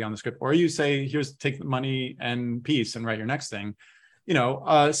you want to be on the script, or you say, take the money and peace and write your next thing.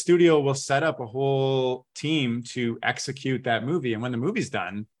 A studio will set up a whole team to execute that movie. And when the movie's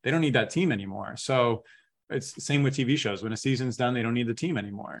done, they don't need that team anymore. So it's the same with TV shows. When a season's done, they don't need the team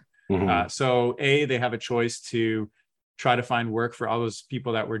anymore. Mhm. So they have a choice to try to find work for all those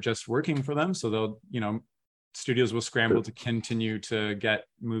people that were just working for them. So they'll, studios will scramble to continue to get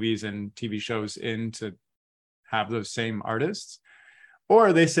movies and TV shows in to have those same artists.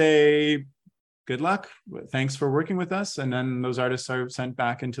 Or they say, good luck, thanks for working with us. And then those artists are sent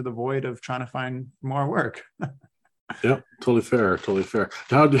back into the void of trying to find more work. Yep, totally fair, totally fair.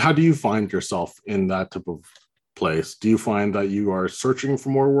 How do you find yourself in that type of place? Do you find that you are searching for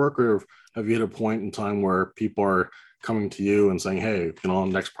more work, or have you hit a point in time where people are coming to you and saying, hey,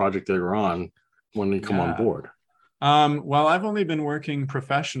 next project that you're on, when you come on board? Well, I've only been working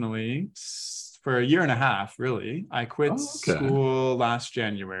professionally for a year and a half, really. I quit school last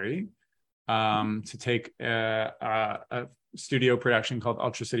January to take a studio production called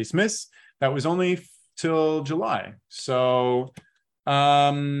Ultra City Smiths that was only till July. So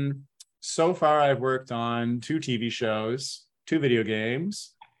so far I've worked on 2 TV shows, 2 video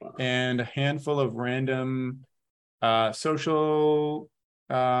games, and a handful of random social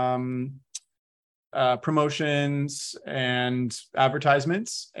promotions and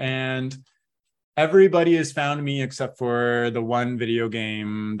advertisements, and everybody has found me except for the one video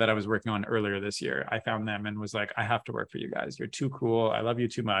game that I was working on earlier this year. I found them and was like, I have to work for you guys. You're too cool. I love you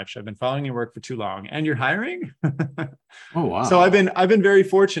too much. I've been following your work for too long, and you're hiring. Oh wow! So I've been very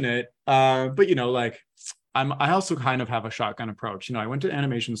fortunate. But I also kind of have a shotgun approach. I went to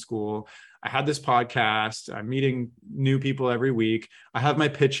animation school. I had this podcast. I'm meeting new people every week. I have my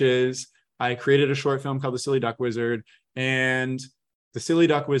pitches. I created a short film called The Silly Duck Wizard, and The Silly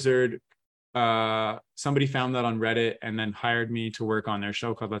Duck Wizard, somebody found that on Reddit and then hired me to work on their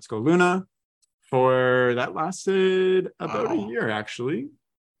show called Let's Go Luna. That lasted about a year, actually.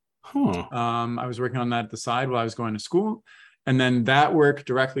 I was working on that at the side while I was going to school. And then that work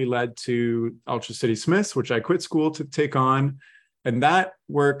directly led to Ultra City Smiths, which I quit school to take on. And that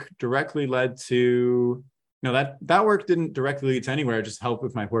work directly led to, that work didn't directly lead to anywhere, just helped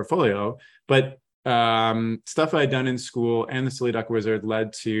with my portfolio. But stuff I'd done in school and the Silly Duck Wizard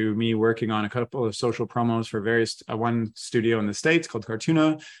led to me working on a couple of social promos for various, one studio in the States called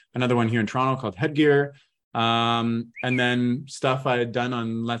Cartoona, another one here in Toronto called Headgear. And then stuff I had done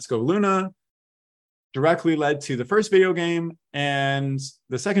on Let's Go Luna directly led to the first video game, and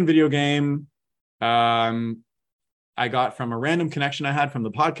the second video game I got from a random connection I had from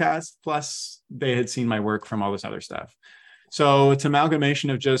the podcast, plus they had seen my work from all this other stuff. So it's an amalgamation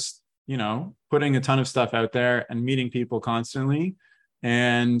of just, putting a ton of stuff out there and meeting people constantly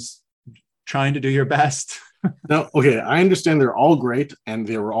and trying to do your best. Now, okay, I understand they're all great and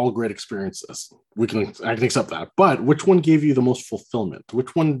they were all great experiences. I can accept that. But which one gave you the most fulfillment?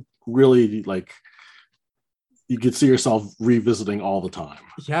 Which one really, you could see yourself revisiting all the time?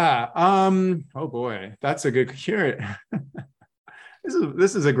 Yeah. Oh boy, that's a good here.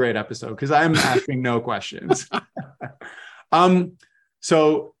 This is a great episode because I'm asking no questions.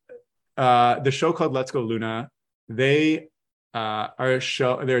 So the show called Let's Go Luna, they are a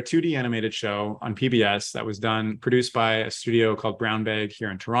show. They're a 2D animated show on PBS that was produced by a studio called Brown Bag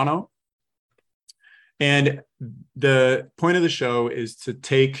here in Toronto. And the point of the show is to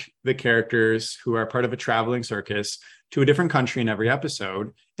take the characters who are part of a traveling circus to a different country in every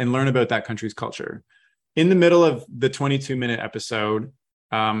episode and learn about that country's culture. In the middle of the 22-minute episode,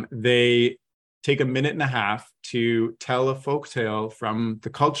 they take a minute and a half to tell a folktale from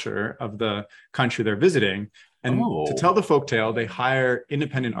the culture of the country they're visiting. And to tell the folktale, they hire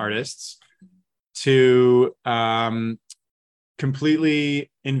independent artists to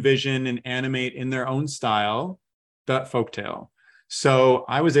completely envision and animate in their own style that folktale. So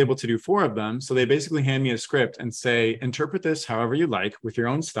I was able to do 4 of them. So they basically hand me a script and say, interpret this however you like with your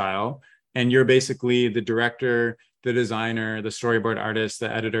own style. And you're basically the director, the designer, the storyboard artist,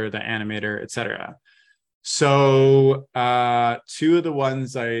 the editor, the animator, etc. So 2 of the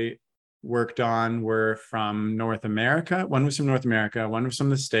ones I worked on were from North America. One was from North America, one was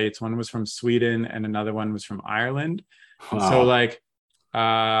from the States, one was from Sweden, and another one was from Ireland. Wow. So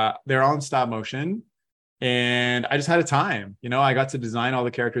they're all in stop motion, and I just had a time. I got to design all the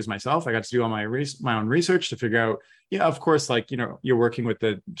characters myself. I got to do all my own research to figure out. Yeah, of course, you're working with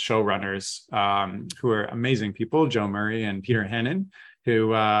the showrunners who are amazing people, Joe Murray and Peter Hannon.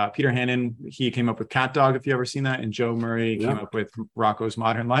 Peter Hannon, he came up with Cat Dog, if you ever seen that, and Joe Murray came up with Rocko's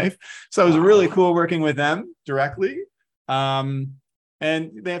Modern Life. So it was really cool working with them directly.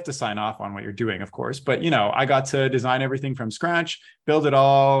 And they have to sign off on what you're doing, of course. But, I got to design everything from scratch, build it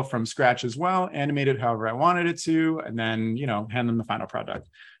all from scratch as well, animate it however I wanted it to, and then, hand them the final product.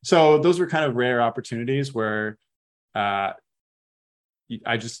 So those were kind of rare opportunities where,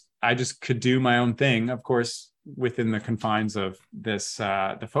 I just could do my own thing, of course, within the confines of this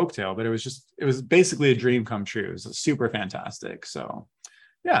the folktale. But it was basically a dream come true. It was super fantastic. So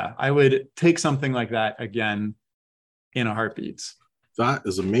yeah, I would take something like that again in a heartbeat. That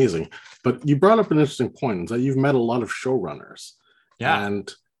is amazing. But you brought up an interesting point, is that you've met a lot of showrunners. Yeah.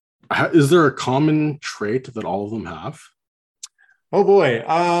 And is there a common trait that all of them have? Oh boy.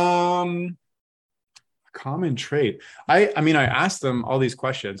 Common trait. I mean, I asked them all these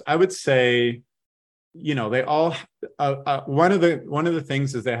questions. I would say, you know, they all one of the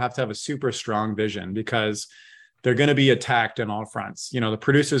things is they have to have a super strong vision, because they're going to be attacked on all fronts. You know, the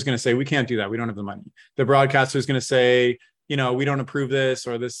producer is going to say, we can't do that, we don't have the money. The broadcaster is going to say, you know, we don't approve this,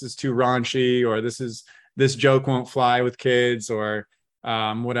 or this is too raunchy, or this joke won't fly with kids, or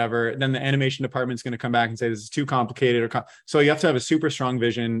whatever. Then the animation department is going to come back and say this is too complicated. So you have to have a super strong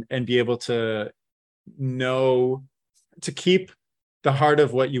vision and be able to know to keep the heart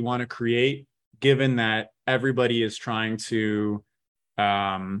of what you want to create, given that everybody is trying to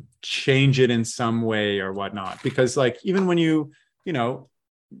change it in some way or whatnot. Because like, even when you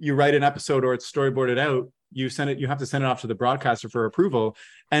write an episode or it's storyboarded out, you have to send it off to the broadcaster for approval.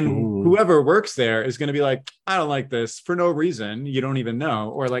 And whoever works there is going to be like, I don't like this, for no reason you don't even know,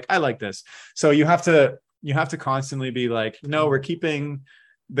 or like, I like this. So you have to constantly be like, no, we're keeping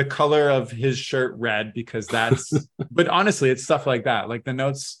the color of his shirt red, because that's but honestly, it's stuff like that. Like the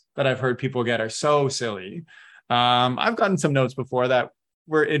notes that I've heard people get are so silly. I've gotten some notes before that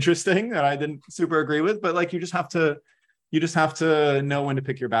were interesting that I didn't super agree with, but like, you just have to know when to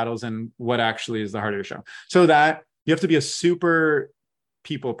pick your battles and what actually is the heart of your show. So that you have to be a super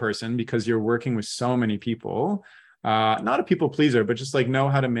people person, because you're working with so many people, not a people pleaser, but just like know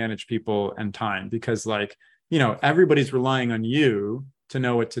how to manage people and time, because like, you know, everybody's relying on you to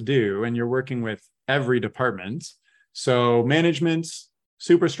know what to do, and you're working with every department. So management,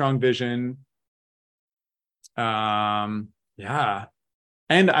 super strong vision. Yeah.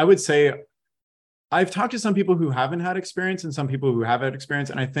 And I would say I've talked to some people who haven't had experience and some people who have had experience.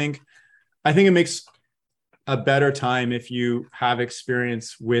 And I think it makes a better time if you have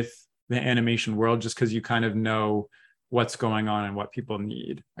experience with the animation world, just because you kind of know what's going on and what people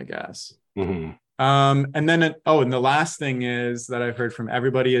need, I guess. Mm-hmm. And then, and the last thing is that I've heard from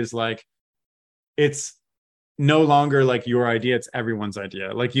everybody is like, it's no longer like your idea, it's everyone's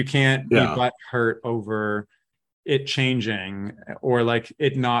idea. Like you can't be butt hurt over it changing, or like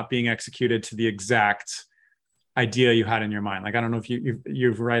it not being executed to the exact idea you had in your mind. Like, I don't know if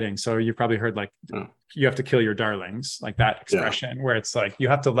you've writing, so you've probably heard like, you have to kill your darlings, like that expression, where it's like, you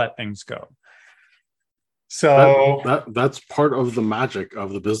have to let things go. So that's part of the magic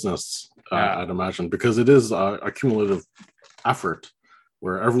of the business, I'd imagine, because it is a cumulative effort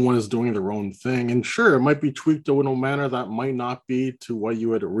where everyone is doing their own thing. And sure, it might be tweaked in a manner that might not be to what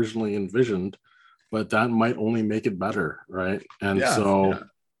you had originally envisioned, but that might only make it better, right? And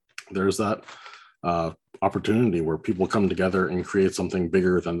there's that opportunity where people come together and create something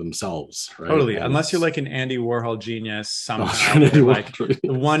bigger than themselves, right? Totally. And unless you're like an Andy Warhol genius somehow, like the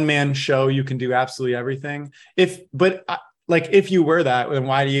one-man show, you can do absolutely everything. If you were that, then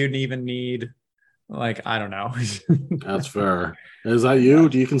why do you even need, like, I don't know. That's fair. Is that you?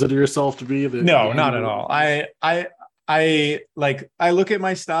 Do you consider yourself to be the No, not at all. I look at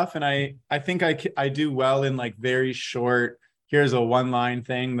my stuff and I think I do well in like very short, here's a one-line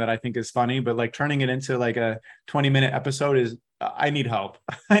thing that I think is funny, but like turning it into like a 20-minute episode is, I need help.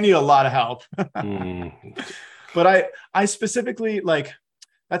 I need a lot of help. But I specifically, like,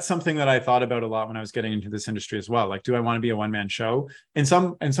 that's something that I thought about a lot when I was getting into this industry as well. Like, do I want to be a one-man show? In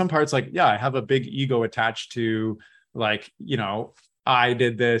some parts, like, yeah, I have a big ego attached to, like, you know, I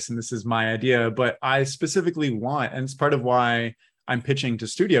did this and this is my idea, but I specifically want, and it's part of why I'm pitching to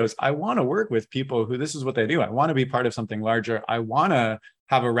studios, I want to work with people who this is what they do. I want to be part of something larger. I want to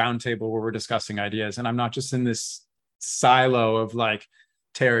have a roundtable where we're discussing ideas, and I'm not just in this silo of like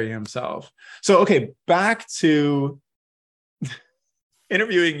Terry himself. So, okay, back to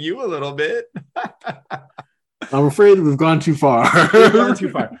interviewing you a little bit. I'm afraid we've gone too far. We've gone too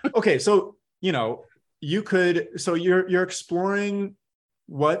far. Okay, so, you know, you're exploring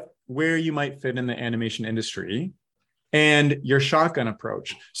where you might fit in the animation industry and your shotgun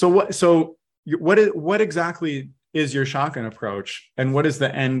approach. So what exactly is your shotgun approach, and what is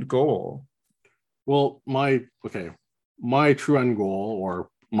the end goal? Well, my true end goal, or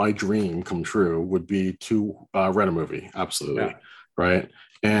my dream come true, would be to write a movie. Absolutely. Right.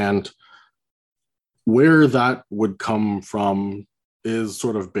 And where that would come from is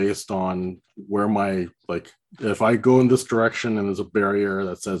sort of based on where if I go in this direction and there's a barrier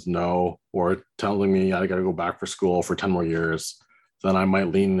that says no, or telling me I got to go back for school for 10 more years, then I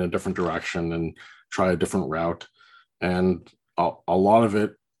might lean in a different direction and try a different route. And a lot of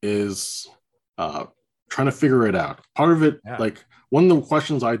it is trying to figure it out. Part of it, Yeah. like one of the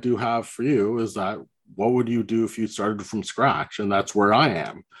questions I do have for you is that what would you do if you started from scratch? And that's where I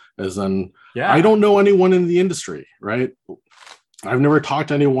am, as in, Yeah. I don't know anyone in the industry, right? I've never talked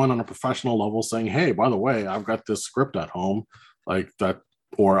to anyone on a professional level saying, hey, by the way, I've got this script at home, like that,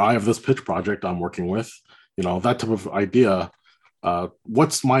 or I have this pitch project I'm working with, that type of idea.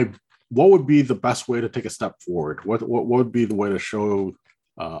 What would be the best way to take a step forward? What would be the way to show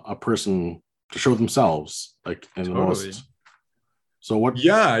a person to show themselves, like in the most? So what?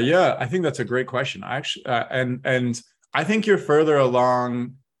 Yeah. I think that's a great question. I actually, and I think you're further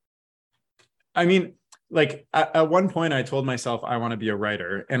along. I mean, like at one point I told myself I want to be a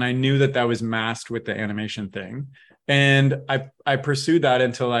writer, and I knew that was masked with the animation thing. And I pursued that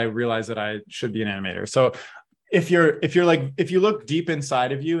until I realized that I should be an animator. So if you look deep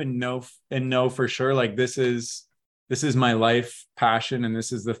inside of you and know for sure, like this is my life passion, and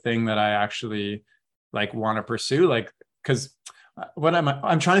this is the thing that I actually like want to pursue, like, because what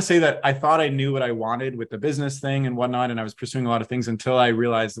I'm trying to say that I thought I knew what I wanted with the business thing and whatnot, and I was pursuing a lot of things until I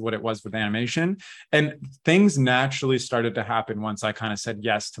realized what it was with animation, and things naturally started to happen once I kind of said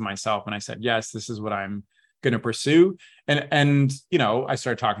yes to myself, and I said, yes, this is what I'm going to pursue. And I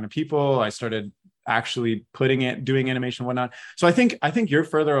started talking to people, I started actually doing animation and whatnot. So I think you're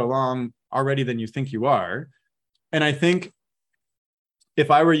further along already than you think you are. And I think if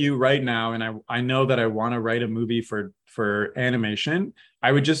I were you right now, and I know that I want to write a movie for animation,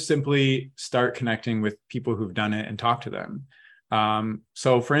 I would just simply start connecting with people who've done it and talk to them.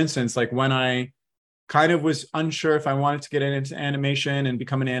 So for instance, like when I kind of was unsure if I wanted to get into animation and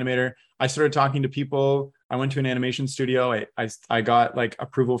become an animator, I started talking to people. I went to an animation studio. I got like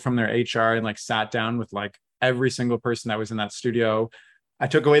approval from their HR and like sat down with like every single person that was in that studio. I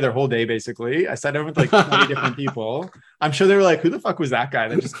took away their whole day, basically. I sat down with like 20 different people. I'm sure they were like, who the fuck was that guy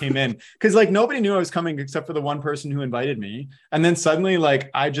that just came in? Because like nobody knew I was coming except for the one person who invited me. And then suddenly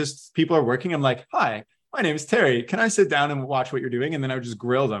like people are working. I'm like, hi, my name is Terry. Can I sit down and watch what you're doing? And then I would just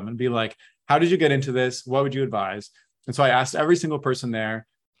grill them and be like, how did you get into this? What would you advise? And so I asked every single person there.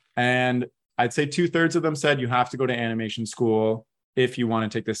 And I'd say 2/3 of them said, you have to go to animation school if you want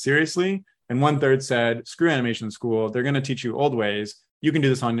to take this seriously. And 1/3 said, screw animation school. They're going to teach you old ways. You can do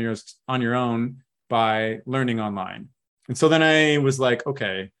this on your own by learning online. And so then I was like,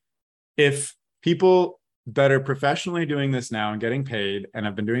 okay, if people that are professionally doing this now and getting paid, and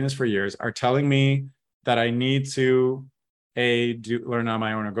I've been doing this for years, are telling me that I need to learn on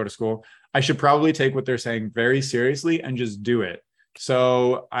my own or go to school, I should probably take what they're saying very seriously and just do it.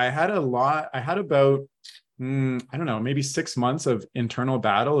 So I had about, I don't know, maybe 6 months of internal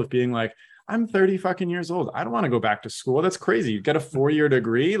battle of being like, I'm 30 fucking years old. I don't want to go back to school. That's crazy. You get a 4-year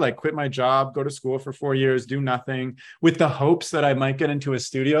degree, like quit my job, go to school for 4 years, do nothing with the hopes that I might get into a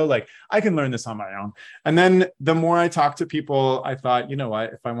studio. Like I can learn this on my own. And then the more I talked to people, I thought, you know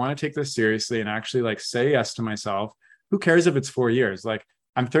what, if I want to take this seriously and actually like say yes to myself, who cares if it's 4 years? Like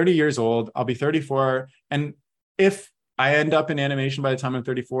I'm 30 years old, I'll be 34. And if I end up in animation by the time I'm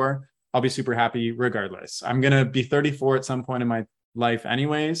 34, I'll be super happy regardless. I'm going to be 34 at some point in my life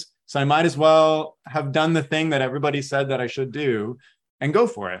anyways. So I might as well have done the thing that everybody said that I should do and go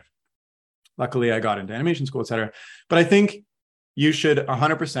for it. Luckily, I got into animation school, et cetera. But I think you should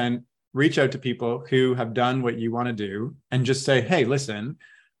 100% reach out to people who have done what you want to do and just say, hey, listen,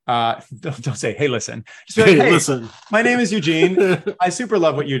 don't say, hey, listen. Just be like, hey, listen. My name is Eugene. I super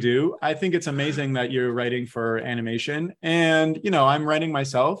love what you do. I think it's amazing that you're writing for animation. And, I'm writing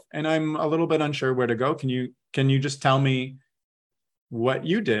myself and I'm a little bit unsure where to go. Can you just tell me what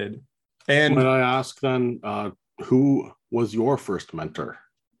you did? And when I ask then, who was your first mentor?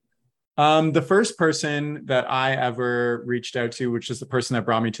 The first person that I ever reached out to, which is the person that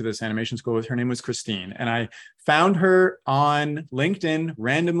brought me to this animation school, her name was Christine. And I found her on LinkedIn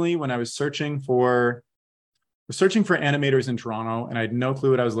randomly when I was searching for animators in Toronto, and I had no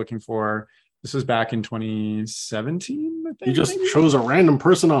clue what I was looking for. This was back in 2017, I think. You just chose a random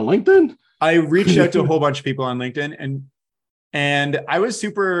person on LinkedIn? I reached out to a whole bunch of people on LinkedIn, and I was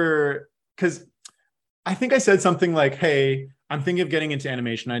super, because I think I said something like, hey, I'm thinking of getting into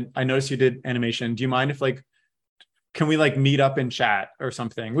animation. I noticed you did animation. Do you mind if can we meet up and chat or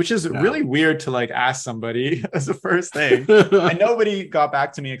something? Which is really weird to ask somebody as a first thing. And nobody got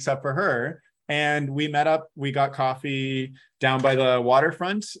back to me except for her. And we met up, we got coffee down by the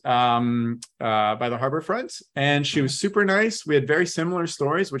waterfront, by the harbor front. And she was super nice. We had very similar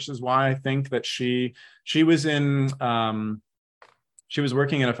stories, which is why I think that she was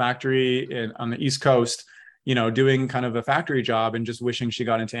working in a factory on the East Coast. doing kind of a factory job and just wishing she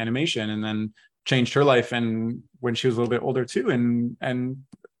got into animation, and then changed her life. And when she was a little bit older too, and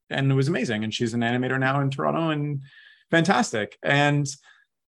it was amazing. And she's an animator now in Toronto, and fantastic. And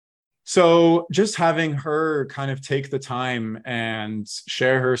so just having her kind of take the time and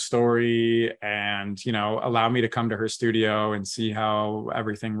share her story and, allow me to come to her studio and see how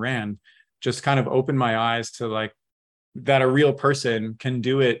everything ran, just kind of opened my eyes to like that a real person can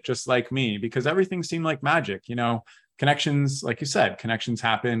do it just like me, because everything seemed like magic. Connections, like you said, connections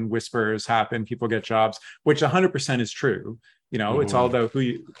happen, whispers happen, people get jobs, which 100% is true. It's all about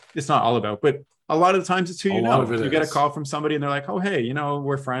it's not all about, but a lot of the times it's who you get a call from somebody and they're like, oh, hey,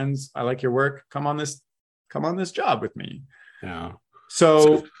 we're friends. I like your work. Come on this job with me. Yeah.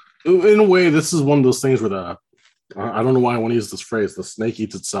 So in a way, this is one of those things where I don't know why I want to use this phrase, the snake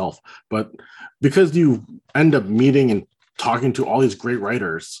eats itself, but because you end up meeting and talking to all these great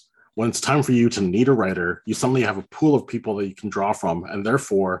writers, when it's time for you to need a writer, you suddenly have a pool of people that you can draw from. And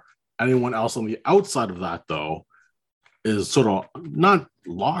therefore, anyone else on the outside of that, though, is sort of not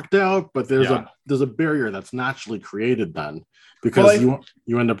locked out, but there's a barrier that's naturally created then, because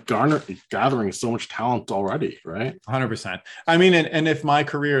you end up gathering so much talent already, right? 100%. I mean, and if my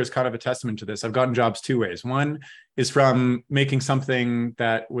career is kind of a testament to this, I've gotten jobs two ways. One is from making something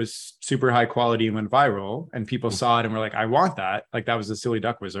that was super high quality and went viral, and people saw it and were like, I want that. Like that was the Silly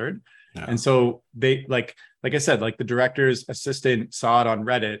Duck Wizard. Yeah. And so they like I said, like the director's assistant saw it on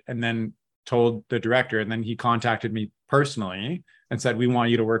Reddit and then told the director, and then he contacted me personally and said, we want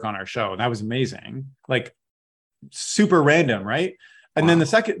you to work on our show. And that was amazing. Like super random, right? And then the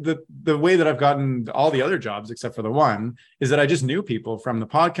second, the way that I've gotten all the other jobs, except for the one, is that I just knew people from the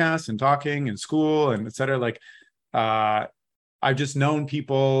podcast and talking and school and et cetera. Like I've just known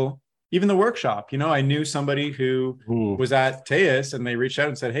people, even the workshop, I knew somebody who was at Teus, and they reached out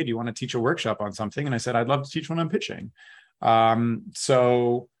and said, hey, do you want to teach a workshop on something? And I said, I'd love to teach one on pitching.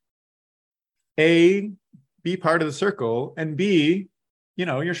 So A, be part of the circle, and B,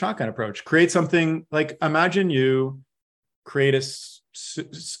 your shotgun approach. Create something like, imagine you create a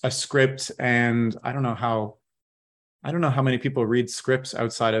script, and I don't know how many people read scripts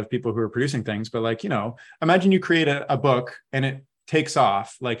outside of people who are producing things, but like, imagine you create a book and it takes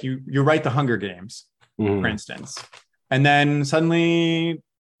off. Like you write the Hunger Games, for instance, and then suddenly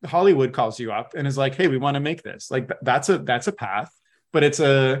Hollywood calls you up and is like, hey, we want to make this. Like that's a path, but it's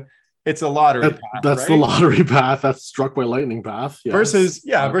a lottery path. That's right? The lottery path. That's struck by lightning path. Yes. Versus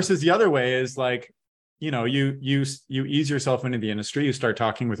the other way is like, you ease yourself into the industry. You start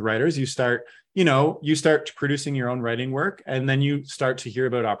talking with writers. You start producing your own writing work, and then you start to hear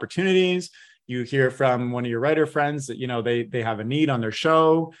about opportunities. You hear from one of your writer friends that, they have a need on their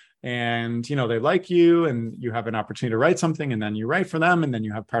show, and, they like you, and you have an opportunity to write something, and then you write for them, and then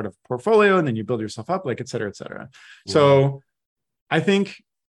you have part of portfolio, and then you build yourself up, like, et cetera, et cetera. Yeah. So I think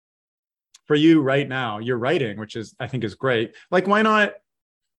for you right now, you're writing, which I think is great. Like, why not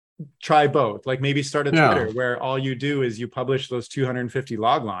try both? Like maybe start a Twitter where all you do is you publish those 250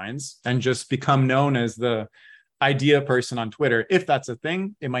 log lines and just become known as the idea person on Twitter. If that's a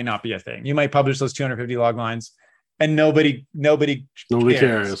thing, it might not be a thing. You might publish those 250 log lines and nobody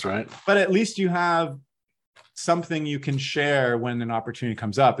cares, right? But at least you have something you can share when an opportunity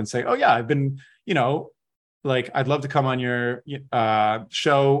comes up and say, oh yeah, I've been, like, I'd love to come on your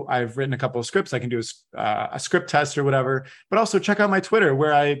show. I've written a couple of scripts. I can do a script test or whatever, but also check out my Twitter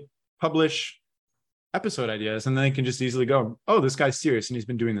where I publish episode ideas, and then they can just easily go, oh, this guy's serious and he's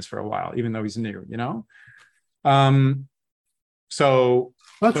been doing this for a while, even though he's new, So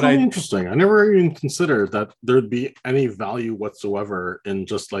that's really interesting. I never even considered that there'd be any value whatsoever in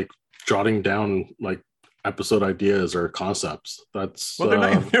just like jotting down like episode ideas or concepts.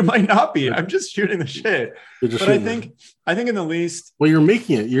 There might not be. I'm just shooting the shit. But I think in the least, well, you're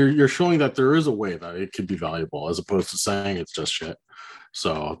making it. You're showing that there is a way that it could be valuable, as opposed to saying it's just shit.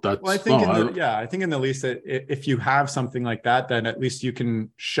 So that's. Well, I think in the least that if you have something like that, then at least you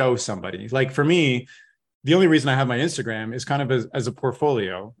can show somebody. Like for me, the only reason I have my Instagram is kind of as a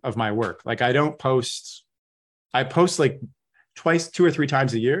portfolio of my work. Like I post like twice, 2 or 3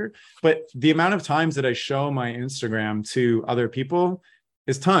 times a year, but the amount of times that I show my Instagram to other people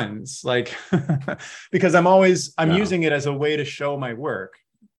is tons. Like, because I'm using it as a way to show my work,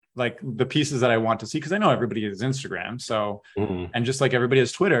 like the pieces that I want to see. Cause I know everybody has Instagram. So, and just like everybody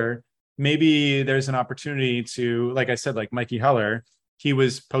has Twitter, maybe there's an opportunity to, like I said, like Mikey Heller, he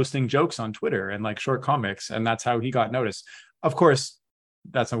was posting jokes on Twitter and like short comics, and that's how he got noticed. Of course,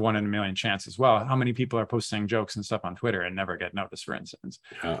 that's a 1 in a million chance as well. How many people are posting jokes and stuff on Twitter and never get noticed, for instance?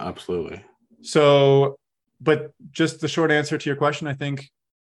 Yeah, absolutely. So, but just the short answer to your question, I think,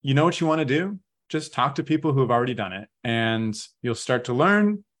 you know what you want to do, just talk to people who have already done it, and you'll start to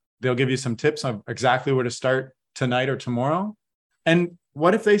learn. They'll give you some tips on exactly where to start tonight or tomorrow. And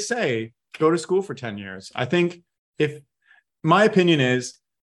what if they say, go to school for 10 years? I think, if my opinion is,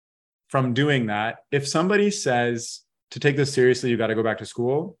 from doing that, if somebody says to take this seriously, you got to go back to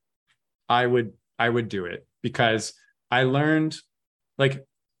school, I would do it, because I learned, like,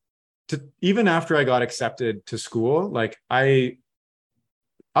 even after I got accepted to school, like,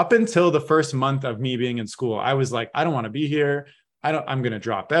 up until the first month of me being in school, I was like, I don't want to be here. I'm going to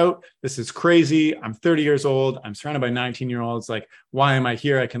drop out. This is crazy. I'm 30 years old. I'm surrounded by 19-year-olds. Like, why am I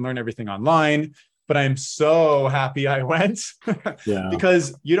here? I can learn everything online. But I'm so happy I went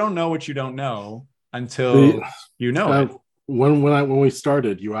because you don't know what you don't know until you know it. When we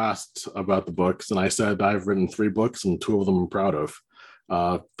started, you asked about the books, and I said I've written 3 books, and 2 of them I'm proud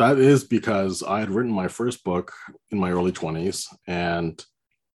of. That is because I had written my first book in my early 20s, and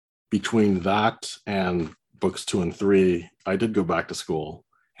between that and books 2 and 3, I did go back to school.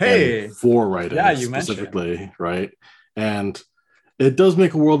 Hey, for writing, you specifically, mentioned. Right? And it does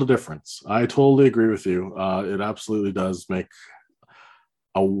make a world of difference. I totally agree with you. It absolutely does make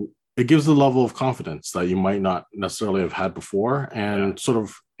it gives a level of confidence that you might not necessarily have had before, and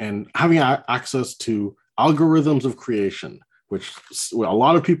and having access to algorithms of creation, which a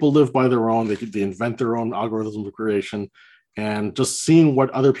lot of people live by their own. They invent their own algorithms of creation, and just seeing what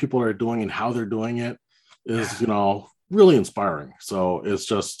other people are doing and how they're doing it is, really inspiring. So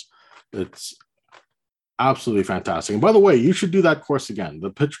it's absolutely fantastic. And by the way, you should do that course again.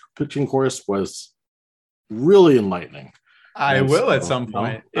 The pitching course was really enlightening. I will at some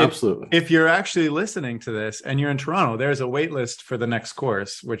point. Absolutely. If you're actually listening to this and you're in Toronto, there's a wait list for the next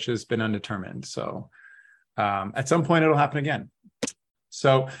course, which has been undetermined. So at some point it'll happen again.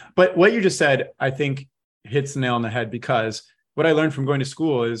 So, but what you just said, I think hits the nail on the head, because what I learned from going to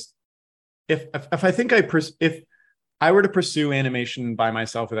school is if I were to pursue animation by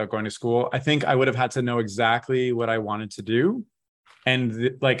myself without going to school, I think I would have had to know exactly what I wanted to do.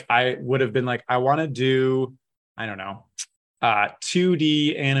 And I would have been like, I want to do, I don't know,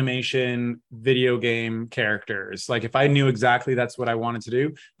 2D animation video game characters. Like, if I knew exactly that's what I wanted to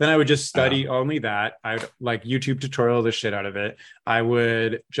do, then I would just study only that. I'd like YouTube tutorial the shit out of it. I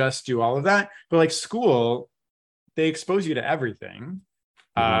would just do all of that. But like, school, they expose you to everything.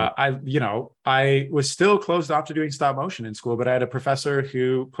 I was still closed off to doing stop motion in school, but I had a professor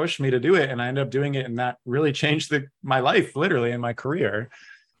who pushed me to do it, and I ended up doing it, and that really changed my life, literally, and my career.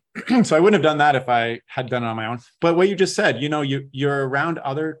 So I wouldn't have done that if I had done it on my own. But what you just said, you're around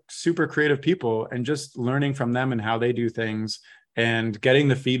other super creative people, and just learning from them and how they do things and getting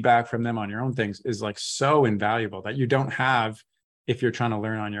the feedback from them on your own things is like so invaluable, that you don't have if you're trying to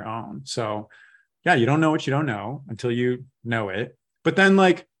learn on your own. So yeah, you don't know what you don't know until you know it. But then,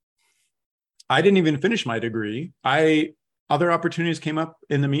 like, I didn't even finish my degree. Other opportunities came up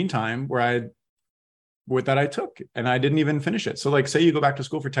in the meantime that I took, and I didn't even finish it. So like, say you go back to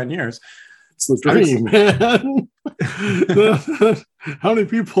school for 10 years. It's the dream, man. How many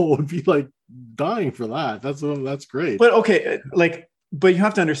people would be like dying for that? That's great. But okay, but you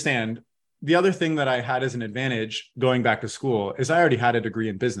have to understand, the other thing that I had as an advantage going back to school is I already had a degree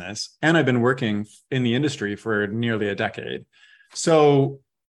in business, and I've been working in the industry for nearly a decade. So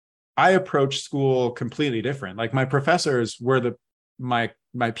I approached school completely different. Like, my professors were my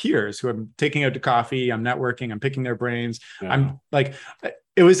peers who I'm taking out to coffee, I'm networking, I'm picking their brains. Yeah. I'm like,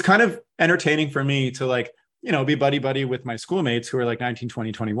 it was kind of entertaining for me to be buddy with my schoolmates who are like 19,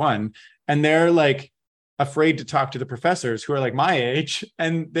 20, 21. And they're like afraid to talk to the professors who are like my age.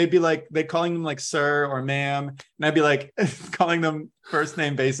 And they'd be like, they're calling them like sir or ma'am. And I'd be like calling them first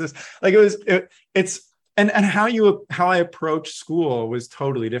name basis. Like, it's, and how I approached school was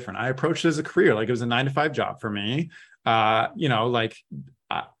totally different. I approached it as a career. Like, it was a 9-to-5 job for me. It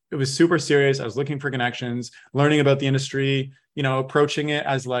was super serious. I was looking for connections, learning about the industry, approaching it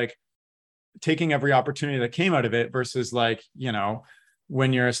as like taking every opportunity that came out of it, versus like,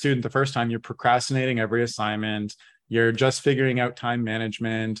 when you're a student the first time, you're procrastinating every assignment. You're just figuring out time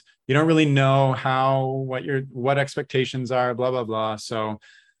management. You don't really know what expectations are, blah, blah, blah. So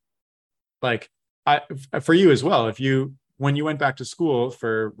like, for you as well, when you went back to school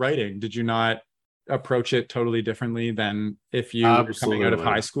for writing, did you not approach it totally differently than if you were coming out of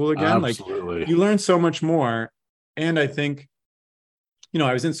high school again? Absolutely. Like, you learn so much more. And I think,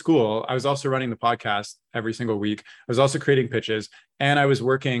 I was in school. I was also running the podcast every single week. I was also creating pitches, and I was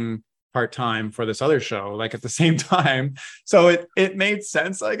working part-time for this other show, like at the same time. So it made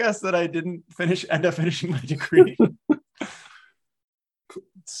sense, I guess, that I didn't end up finishing my degree.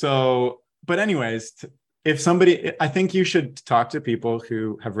 So, but anyways, if somebody, I think you should talk to people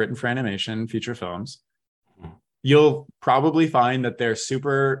who have written for animation feature films. You'll probably find that they're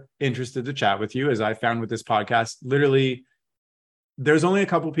super interested to chat with you, as I found with this podcast. Literally, there's only a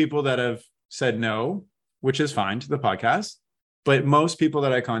couple people that have said no, which is fine, to the podcast. But most people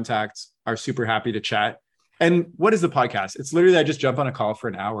that I contact are super happy to chat. And what is the podcast? It's literally, I just jump on a call for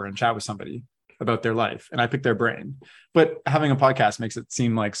an hour and chat with somebody about their life, and I pick their brain. But having a podcast makes it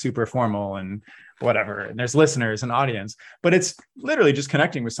seem like super formal and whatever. And there's listeners and audience, but it's literally just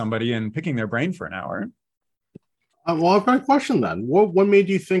connecting with somebody and picking their brain for an hour. Well, I've got a question then. What made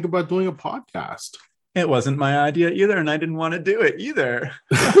you think about doing a podcast? It wasn't my idea either, and I didn't want to do it either.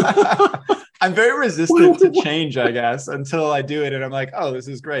 I'm very resistant to change, I guess, until I do it, and I'm like, "Oh, this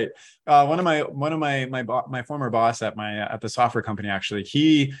is great." One of my former boss at the software company, actually,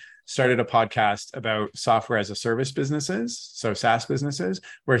 he started a podcast about software as a service businesses, so SaaS businesses,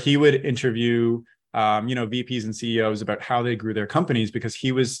 where he would interview VPs and CEOs about how they grew their companies, because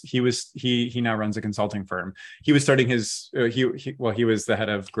he now runs a consulting firm. He was starting his he was the head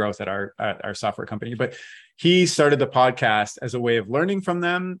of growth at our software company, but he started the podcast as a way of learning from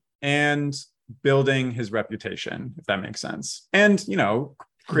them and building his reputation, if that makes sense, and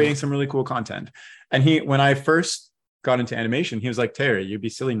creating some really cool content. And when I first got into animation, he was like, "Terry, you'd be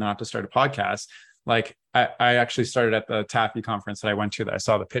silly not to start a podcast." Like I actually started at the Taffy conference that I went to, that I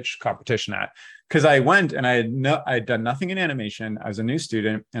saw the pitch competition at, because I went and I'd done nothing in animation. I was a new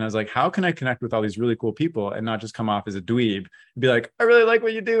student, and I was like, how can I connect with all these really cool people and not just come off as a dweeb and be like, I really like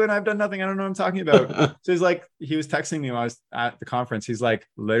what you do and I've done nothing, I don't know what I'm talking about. So he was texting me while I was at the conference. He's like,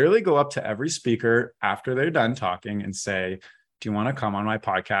 literally go up to every speaker after they're done talking and say, do you want to come on my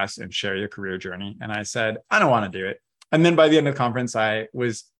podcast and share your career journey? And I said, I don't want to do it. And then by the end of the conference, I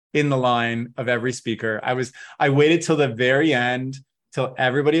was in the line of every speaker. I waited till the very end, till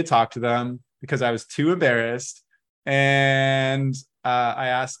everybody had talked to them, because I was too embarrassed. And I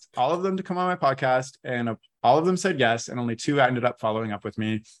asked all of them to come on my podcast, and all of them said yes. And only 2 ended up following up with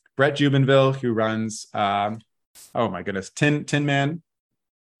me. Brett Jubinville, who runs, Tin Man,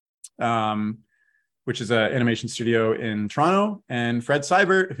 which is an animation studio in Toronto, and Fred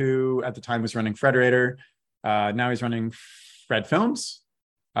Seibert, who at the time was running Frederator. Now he's running Fred Films.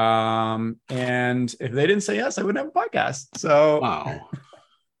 And if they didn't say yes, I wouldn't have a podcast. So wow,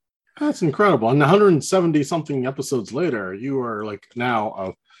 that's incredible. And 170 something episodes later, you are like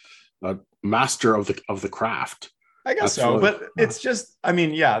now a master of the craft. I guess so. But it's just, I've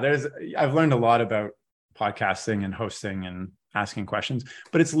learned a lot about podcasting and hosting and asking questions,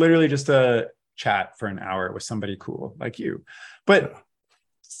 but it's literally just a chat for an hour with somebody cool like you. But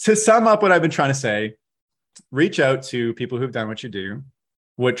to sum up what I've been trying to say, reach out to people who've done what you do,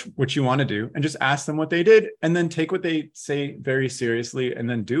 what you want to do, and just ask them what they did, and then take what they say very seriously and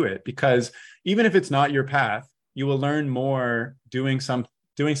then do it. Because even if it's not your path, you will learn more doing something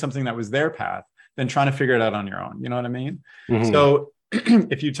that was their path than trying to figure it out on your own. You know what I mean? Mm-hmm. So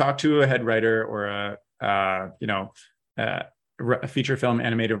if you talk to a head writer or a feature film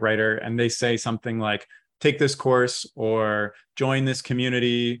animated writer, and they say something like, take this course or join this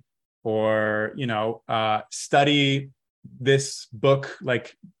community, or study this book,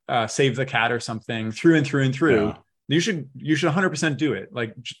 like Save the Cat or something, through and through and through, yeah. you should 100% do it.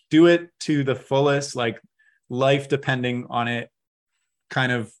 Like, do it to the fullest, like life depending on it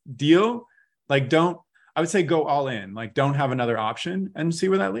kind of deal. Like, I would say go all in, like don't have another option, and see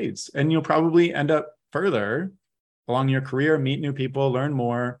where that leads. And you'll probably end up further along your career, meet new people, learn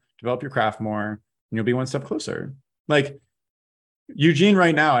more, develop your craft more, and you'll be one step closer. Like Eugene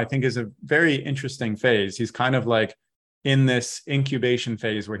right now, I think, is a very interesting phase. He's kind of like in this incubation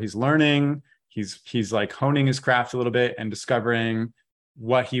phase where he's learning, he's like honing his craft a little bit and discovering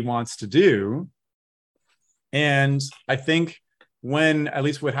what he wants to do. And I think at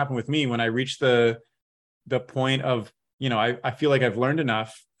least what happened with me, when I reached the point of, I feel like I've learned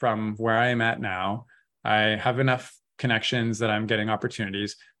enough from where I am at now. I have enough connections that I'm getting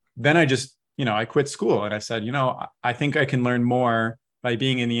opportunities. Then I just, I quit school, and I said, I think I can learn more by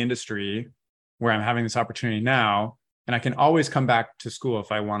being in the industry where I'm having this opportunity now. And I can always come back to school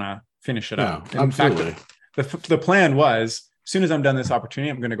if I want to finish it up. In absolutely. fact, the plan was, as soon as I'm done this opportunity,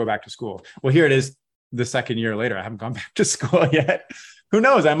 I'm going to go back to school. Well, here it is, the second year later, I haven't gone back to school yet. Who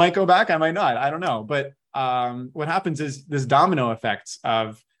knows? I might go back, I might not. I don't know. But what happens is this domino effect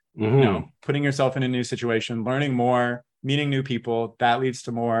of, putting yourself in a new situation, learning more, meeting new people, that leads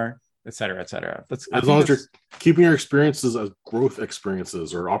to more, et cetera, et cetera. As long as you're keeping your experiences as growth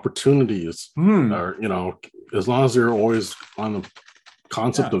experiences or opportunities, or, as long as you're always on the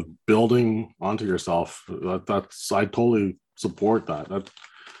concept of building onto yourself, I totally support that. That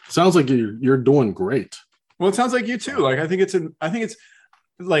sounds like you're doing great. Well, it sounds like you too. Like, I think it's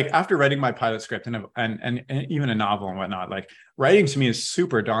like after writing my pilot script and even a novel and whatnot, like writing to me is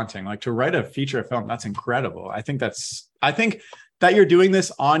super daunting. Like to write a feature film, that's incredible. I think that you're doing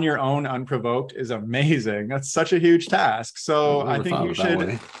this on your own, unprovoked, is amazing. That's such a huge task. So I think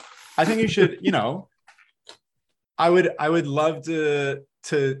you should, you know, I would love to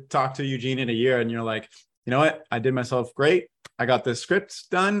talk to Eugene in a year and you're like, you know what, I did myself great. I got this script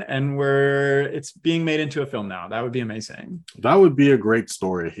done and it's being made into a film now. That would be amazing. That would be a great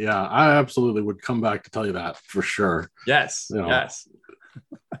story. Yeah, I absolutely would come back to tell you that for sure. Yes. You know. Yes.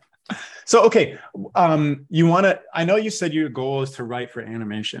 So, okay. I know you said your goal is to write for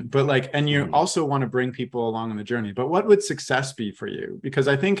animation, but like, and you also want to bring people along on the journey, but what would success be for you? Because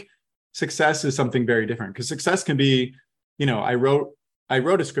I think success is something very different, because success can be, you know, I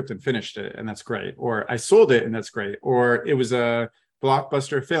wrote a script and finished it, and that's great. Or I sold it and that's great. Or it was a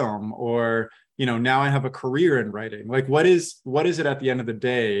blockbuster film, or, you know, now I have a career in writing. Like, what is it at the end of the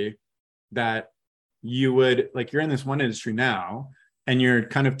day that you would, like, you're in this one industry now and you're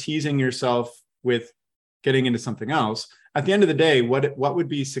kind of teasing yourself with getting into something else. At the end of the day, what would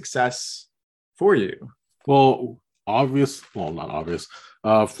be success for you? Well, not obvious.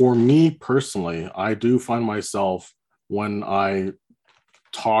 For me personally, I do find myself, when I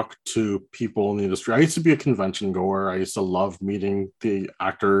talk to people in the industry, I used to be a convention goer. I used to love meeting the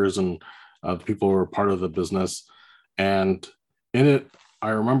actors and the people who are part of the business. And in it, I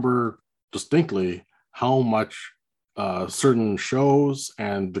remember distinctly how much certain shows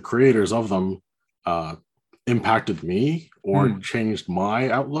and the creators of them impacted me or changed my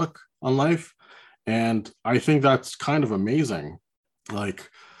outlook on life. And I think that's kind of amazing. Like,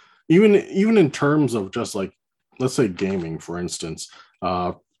 even in terms of just like, let's say gaming, for instance,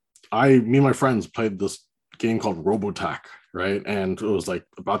 me and my friends played this game called Robotech, right? And it was like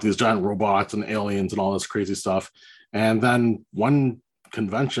about these giant robots and aliens and all this crazy stuff. And then one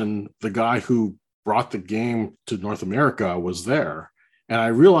convention, the guy who brought the game to North America was there. And I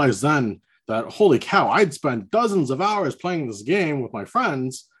realized then that, holy cow, I'd spent dozens of hours playing this game with my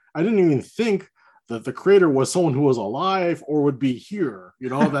friends. I didn't even think that the creator was someone who was alive or would be here, you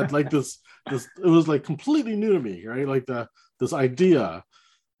know, that like this, it was like completely new to me, right? Like this idea.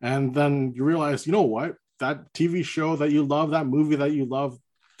 And then you realize, you know what, that TV show that you love, that movie that you love,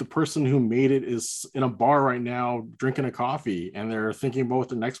 the person who made it is in a bar right now drinking a coffee, and they're thinking about what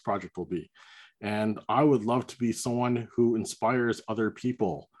the next project will be. And I would love to be someone who inspires other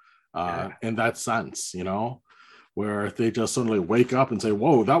people in that sense, you know, where they just suddenly wake up and say,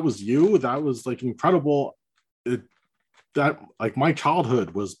 whoa, that was you. That was like incredible. That like my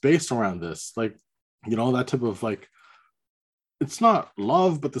childhood was based around this, like, you know, that type of like, it's not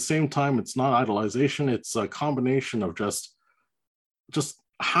love, but at the same time, it's not idolization. It's a combination of just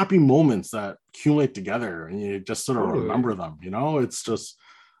happy moments that accumulate together, and you just sort of remember them, you know. It's just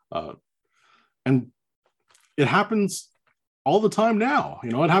and it happens all the time now,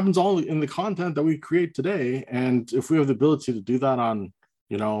 you know. It happens all in the content that we create today, and if we have the ability to do that on,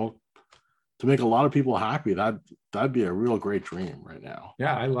 you know, to make a lot of people happy, that'd be a real great dream right now.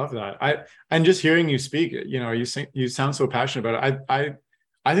 Yeah, I love that. And just hearing you speak, you know, you sound so passionate about it.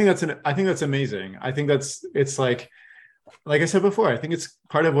 I think that's amazing. I think it's like I said before, I think it's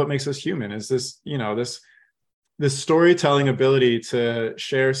part of what makes us human, is this, you know, this storytelling ability to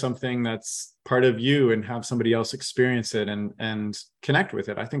share something that's part of you and have somebody else experience it and connect with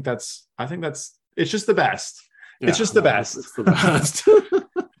it. I think that's it's just the best. Yeah, it's just the best. It's the best.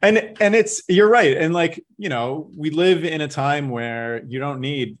 And you're right. And like, you know, we live in a time where you don't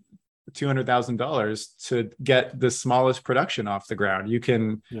need $200,000 to get the smallest production off the ground. You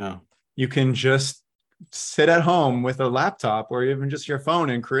can just sit at home with a laptop or even just your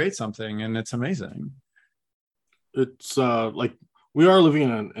phone and create something, and it's amazing. It's like we are living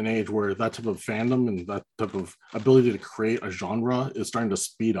in an age where that type of fandom and that type of ability to create a genre is starting to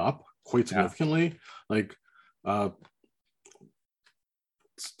speed up quite significantly. Like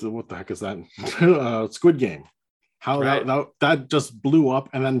what the heck is that? Squid Game. How that just blew up,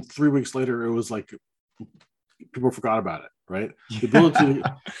 and then 3 weeks later it was like people forgot about it, right? The ability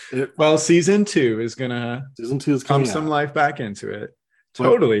well, season 2 is come some life back into it.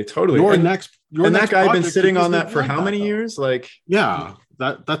 Totally. That guy been sitting on that for how many years? Like, yeah,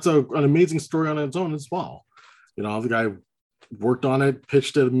 that's an amazing story on its own as well. You know, the guy worked on it,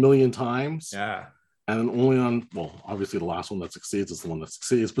 pitched it 1 million times. Yeah. And only on, well, obviously the last one that succeeds is the one that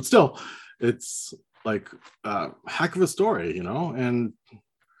succeeds, but still, it's like a heck of a story, you know, and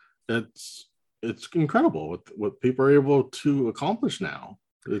it's incredible what people are able to accomplish now.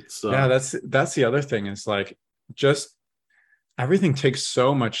 It's that's the other thing, is like, just everything takes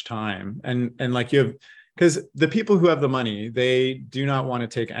so much time, and like you have, because the people who have the money, they do not want to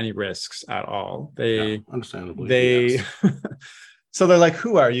take any risks at all. Understandably, They yes. so they're like,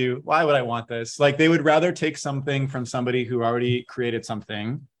 who are you? Why would I want this? Like they would rather take something from somebody who already created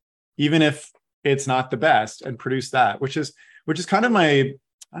something, even if it's not the best, and produce that, which is kind of my,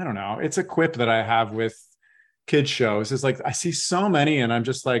 I don't know, it's a quip that I have with kids shows. Is like I see so many and I'm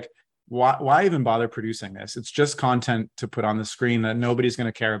just like, why even bother producing this? It's just content to put on the screen that nobody's going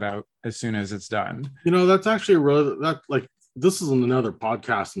to care about as soon as it's done. That's actually really, that like, this is another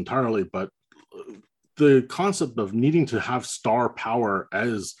podcast entirely, but the concept of needing to have star power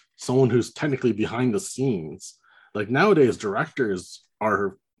as someone who's technically behind the scenes, like nowadays directors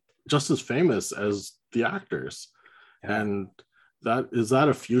are just as famous as the actors. Yeah. And that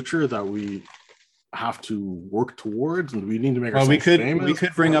a future that we have to work towards, and we need to make ourselves famous? We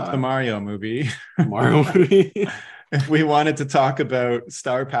could bring up the Mario movie. Mario movie. If we wanted to talk about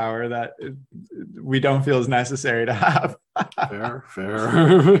star power that we don't feel is necessary to have.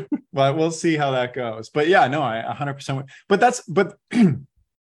 fair. But we'll see how that goes. But yeah, no, I 100%.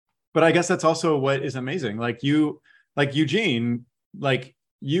 But I guess that's also what is amazing. Like Eugene, like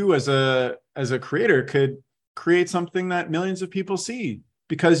you as a creator could create something that millions of people see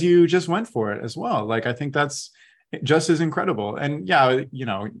because you just went for it as well. Like, I think that's just as incredible. And yeah,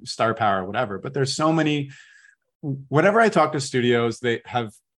 star power, whatever, but there's so many, whenever I talk to studios, they've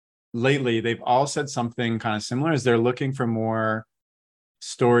all said something kind of similar, is they're looking for more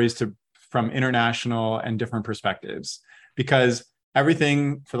stories from international and different perspectives, because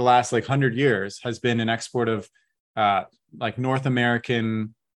everything for the last 100 years has been an export of like North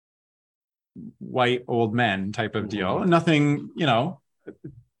American white old men type of deal. And nothing,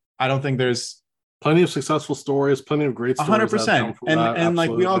 I don't think there's plenty of successful stories, plenty of great stories. 100%. And like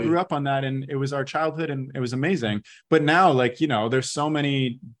we all grew up on that, and it was our childhood and it was amazing. But now, there's so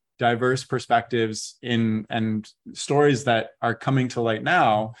many diverse perspectives and stories that are coming to light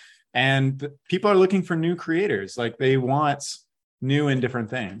now. And people are looking for new creators. Like they want new and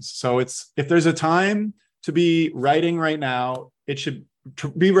different things. So if there's a time to be writing right now, it should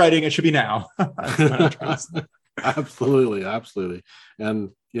be now. Absolutely. And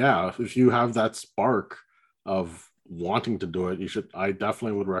yeah, if you have that spark of wanting to do it, I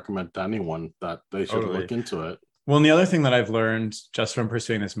definitely would recommend to anyone that they should look into it. Well, and the other thing that I've learned just from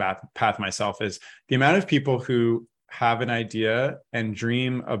pursuing this path myself is the amount of people who have an idea and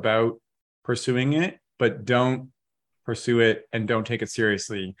dream about pursuing it, but don't pursue it and don't take it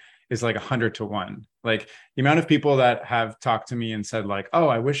seriously is like 100 to 1. Like the amount of people that have talked to me and said like, oh,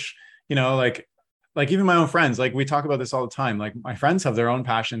 I wish, like even my own friends, like we talk about this all the time. Like my friends have their own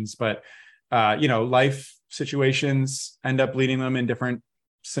passions, but life situations end up leading them in different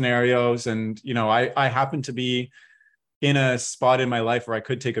scenarios. And, I happen to be in a spot in my life where I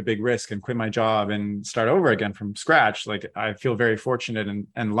could take a big risk and quit my job and start over again from scratch. Like I feel very fortunate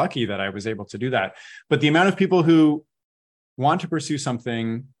and lucky that I was able to do that. But the amount of people who want to pursue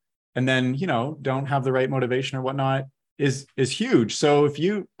something and then, don't have the right motivation or whatnot is huge. So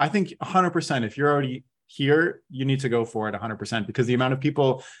I think 100%, if you're already here, you need to go for it 100%, because the amount of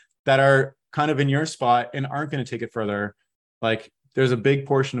people that are kind of in your spot and aren't going to take it further, like there's a big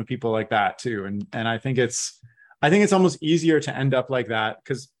portion of people like that too. And I think it's almost easier to end up like that,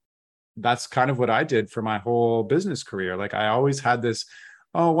 because that's kind of what I did for my whole business career. Like I always had this,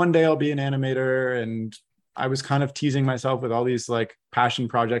 oh, one day I'll be an animator, and I was kind of teasing myself with all these like passion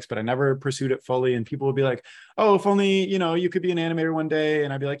projects, but I never pursued it fully. And people would be like, oh, if only, you could be an animator one day.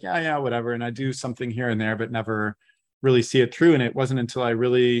 And I'd be like, yeah, whatever. And I do something here and there, but never really see it through. And it wasn't until I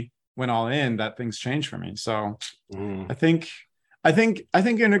really went all in that things changed for me. So I think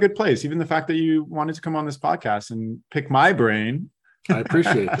you're in a good place. Even the fact that you wanted to come on this podcast and pick my brain. I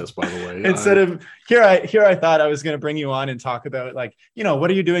appreciate this, by the way. Instead of here, I thought I was going to bring you on and talk about like, what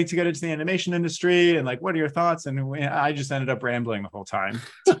are you doing to get into the animation industry, and like, what are your thoughts? And I just ended up rambling the whole time.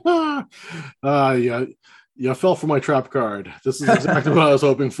 Yeah, you fell for my trap card. This is exactly what I was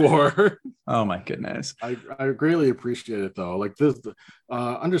hoping for. Oh my goodness. I greatly appreciate it though. Like this,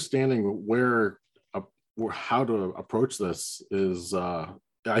 understanding how to approach this is, I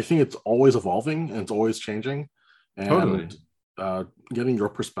think it's always evolving and it's always changing. And totally. Getting your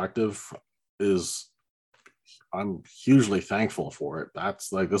perspective I'm hugely thankful for it.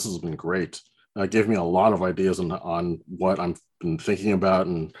 This has been great. Gave me a lot of ideas on what I'm been thinking about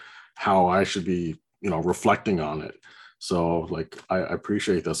and how I should be, reflecting on it. So like, I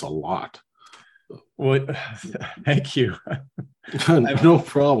appreciate this a lot. Well, thank you. No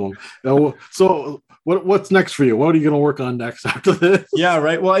problem. So what's next for you? What are you going to work on next after this? Yeah,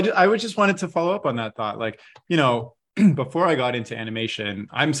 right. Well, I would just wanted to follow up on that thought. Like, before I got into animation,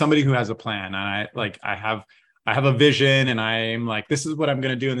 I'm somebody who has a plan, and I have a vision, and I'm like, this is what I'm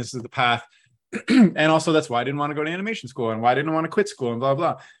going to do, and this is the path. And also that's why I didn't want to go to animation school, and why I didn't want to quit school, and blah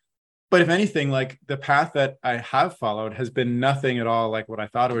blah. But if anything, like the path that I have followed has been nothing at all like what I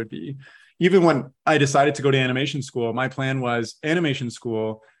thought it would be. Even when I decided to go to animation school, my plan was animation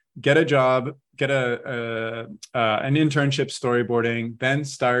school, get a job, get an internship storyboarding, then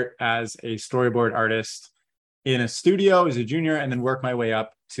start as a storyboard artist in a studio as a junior, and then work my way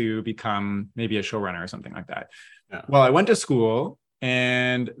up to become maybe a showrunner or something like that. Yeah. Well, I went to school,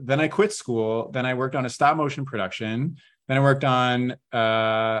 and then I quit school. Then I worked on a stop motion production. Then I worked on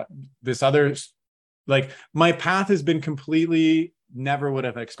this other, like my path has been completely, never would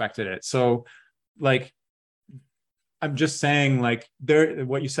have expected it. So like, I'm just saying, like,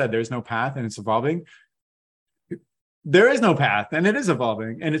 what you said, there's no path and it's evolving. There is no path and it is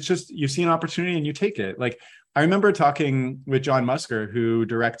evolving. And it's just, you see an opportunity and you take it. Like, I remember talking with John Musker, who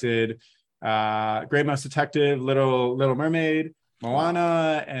directed Great Mouse Detective, Little Mermaid,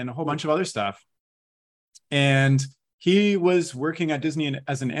 Moana, and a whole bunch of other stuff. And he was working at Disney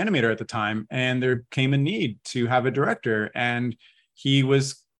as an animator at the time, and there came a need to have a director. And he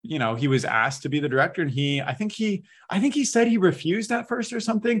was, he was asked to be the director, and I think he said he refused at first or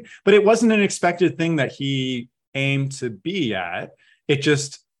something, but it wasn't an expected thing that he aimed to be at. It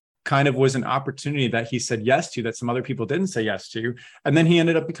just kind of was an opportunity that he said yes to, that some other people didn't say yes to. And then he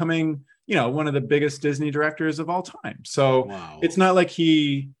ended up becoming, one of the biggest Disney directors of all time. So wow. It's not like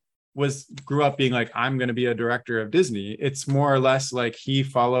he grew up being like, I'm going to be a director of Disney. It's more or less like he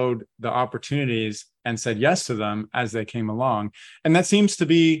followed the opportunities and said yes to them as they came along. And that seems to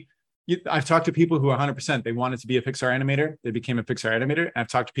be, I've talked to people who 100%, they wanted to be a Pixar animator. They became a Pixar animator. I've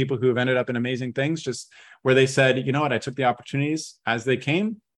talked to people who have ended up in amazing things, just where they said, you know what, I took the opportunities as they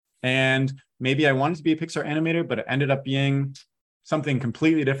came. And maybe I wanted to be a Pixar animator, but it ended up being something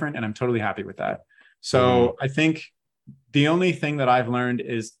completely different. And I'm totally happy with that. So I think the only thing that I've learned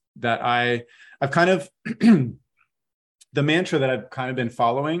is that I've kind of, the mantra that I've kind of been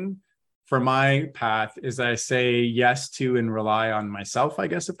following for my path is that I say yes to and rely on myself, I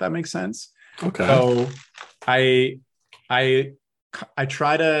guess, if that makes sense. Okay. So I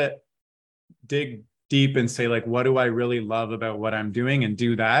try to dig deep and say, like, what do I really love about what I'm doing, and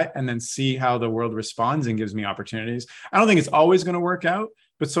do that, and then see how the world responds and gives me opportunities. I don't think it's always going to work out,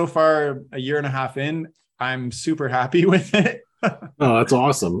 but so far, a year and a half in, I'm super happy with it. Oh, that's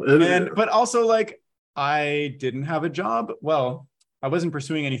awesome. But also, like, I didn't have a job. Well, I wasn't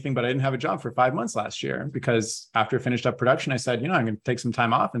pursuing anything, but I didn't have a job for 5 months last year, because after I finished up production, I said, I'm going to take some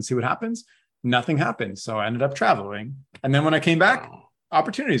time off and see what happens. Nothing happened. So I ended up traveling. And then when I came back,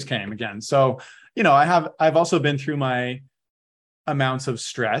 opportunities came again. So, I've also been through my amounts of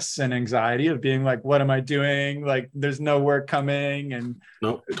stress and anxiety of being like, what am I doing? Like, there's no work coming. And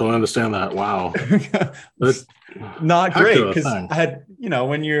no, don't understand that. Wow. That's not great, because I had,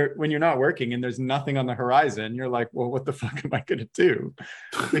 when you're not working and there's nothing on the horizon, you're like, well, what the fuck am I going to do?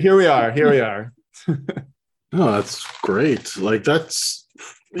 But here we are. No, that's great. Like,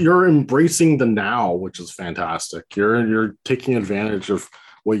 you're embracing the now, which is fantastic. You're taking advantage of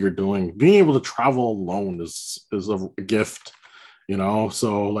what you're doing. Being able to travel alone is a gift,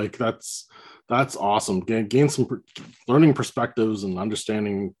 so like that's awesome. Gain some learning perspectives and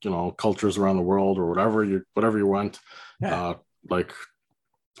understanding, cultures around the world, or whatever you went. Yeah. Like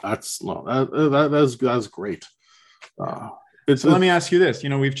that's great. So let me ask you this.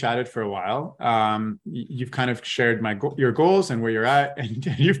 We've chatted for a while. You've kind of shared your goals and where you're at, and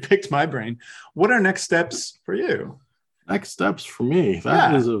you've picked my brain. What are next steps for you? Next steps for me?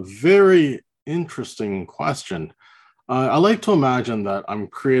 That is a very interesting question. I like to imagine that I'm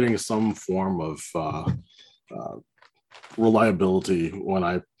creating some form of reliability when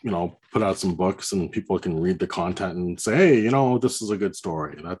I, put out some books and people can read the content and say, hey, this is a good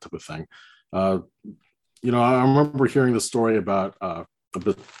story, that type of thing. I remember hearing the story about a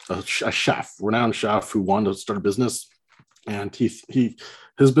chef, renowned chef, who wanted to start a business, and his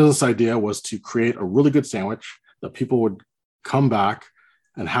business idea was to create a really good sandwich that people would come back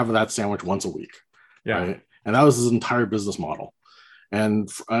and have that sandwich once a week. Yeah. Right? And that was his entire business model. And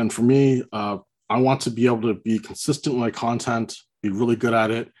for me, I want to be able to be consistent with my content, be really good at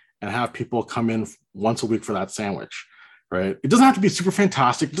it, and have people come in once a week for that sandwich. Right? It doesn't have to be super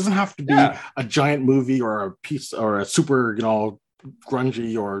fantastic. It doesn't have to be a giant movie or a piece or a super,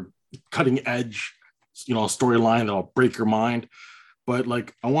 grungy or cutting edge, storyline that'll break your mind. But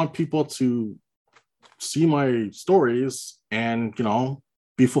like, I want people to see my stories and,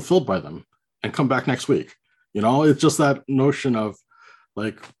 be fulfilled by them and come back next week. It's just that notion of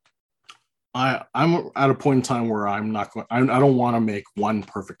like, I'm at a point in time where I'm not going. I don't want to make one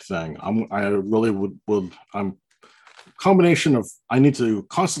perfect thing. I really would. I'm combination of I need to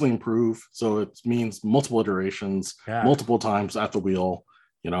constantly improve. So it means multiple iterations, Yeah. multiple times at the wheel,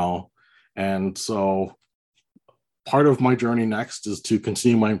 you know. And so part of my journey next is to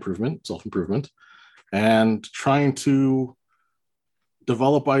continue my improvement, self improvement, and trying to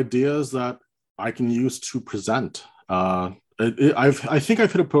develop ideas that I can use to present. I think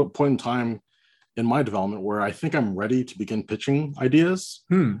I've hit a point in time in my development where I think I'm ready to begin pitching ideas,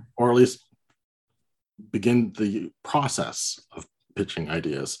 Hmm. or at least begin the process of pitching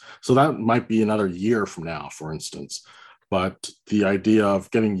ideas. So that might be another year from now, for instance. But the idea of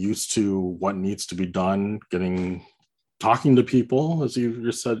getting used to what needs to be done, talking to people, as you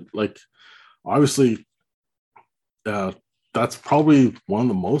just said, like obviously, uh, that's probably one of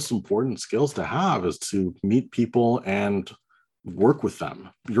the most important skills to have is to meet people and work with them.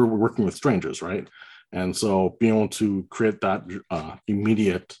 You're working with strangers, right? And so being able to create that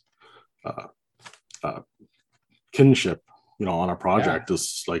immediate uh, uh, kinship, on a Yeah. project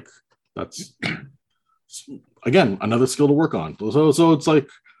is like that's again another skill to work on. So it's like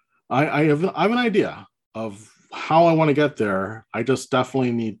I have an idea of how I want to get there. I just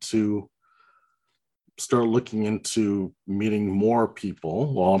definitely need to start looking into meeting more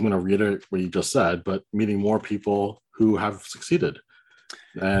people. Well, I'm going to reiterate what you just said, but meeting more people who have succeeded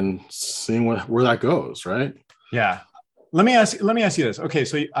and seeing where that goes, right? Yeah. Let me ask you this. Okay,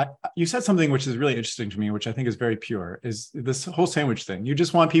 so you said something which is really interesting to me, which I think is very pure, is this whole sandwich thing. You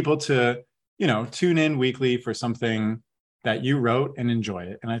just want people to, tune in weekly for something that you wrote and enjoy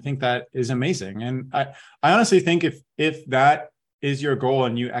it. And I think that is amazing. And I honestly think if that is your goal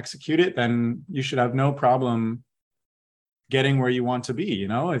and you execute it, then you should have no problem getting where you want to be,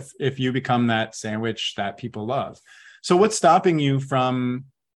 if you become that sandwich that people love. So what's stopping you from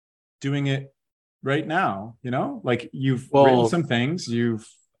doing it right now? Like you've written Well, some things,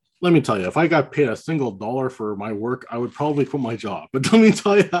 let me tell you, if I got paid a single dollar for my work, I would probably quit my job. But let me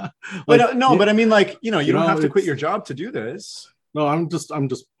tell you, but like, no, but I mean, like, you don't have to quit it's your job to do this. no, I'm just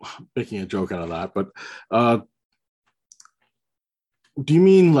making a joke out of that. But uh, do you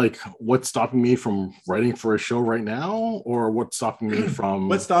mean like what's stopping me from writing for a show right now, or what's stopping me What's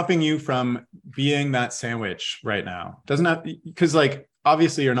from? stopping you from being that sandwich right now? Doesn't have, because like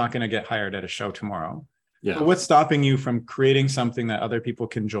obviously you're not going to get hired at a show tomorrow. But Yeah. what's stopping you from creating something that other people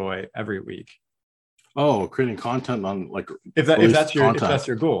can enjoy every week? Oh, creating content on like If release that's content.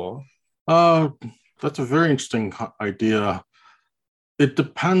 your goal. Uh, that's a very interesting idea. It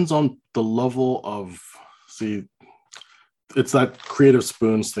depends on the level of, see, it's that creative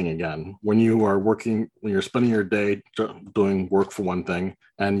spoons thing again. When you're spending your day doing work for one thing,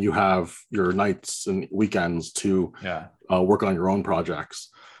 and you have your nights and weekends to Yeah. work on your own projects,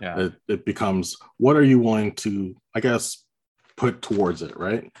 Yeah. it becomes what are you willing to, I guess, put towards it,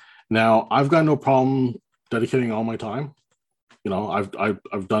 right? Now, I've got no problem dedicating all my time.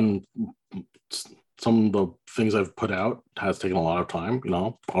 I've done some of the things I've put out has taken a lot of time,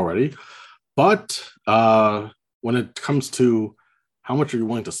 already. But when it comes to how much are you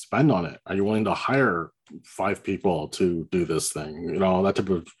willing to spend on it? Are you willing to hire 5 people to do this thing? That type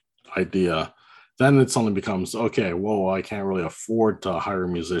of idea. Then it suddenly becomes okay. Whoa, I can't really afford to hire a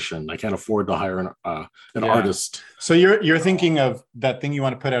musician. I can't afford to hire an Yeah. artist. So you're thinking of that thing you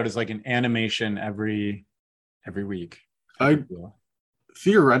want to put out as like an animation every week. I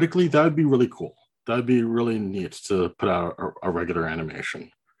theoretically that would be really cool. That'd be really neat to put out a regular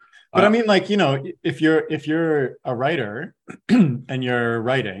animation. But I mean, like, if you're a writer and you're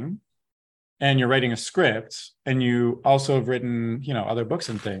writing a script and you also have written, other books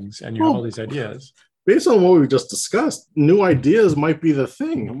and things and you have all Well, these ideas. based on what we just discussed, new ideas might be the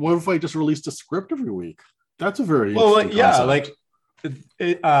thing. What if I just released a script every week? That's a very Well, interesting like, yeah, concept.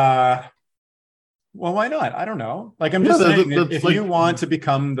 like, well, why not? I don't know. Like, I'm Yeah, just saying that that's if like you want to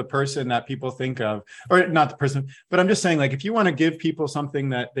become the person that people think of, or not the person, but I'm just saying, like, if you want to give people something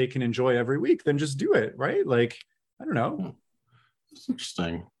that they can enjoy every week, then just do it, right? Like, I don't know. it's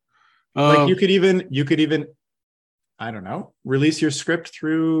interesting. Like, Uh, you could even, I don't know, release your script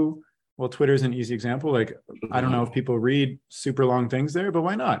through, well, Twitter's an easy example. Like, I don't know if people read super long things there, but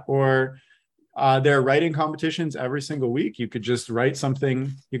why not? Or there are writing competitions every single week. You could just write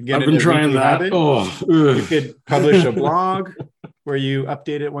something. You can get I've in been a trying weekly that. habit. Oh, You could publish a blog where you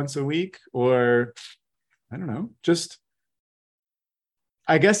update it once a week, or I don't know, just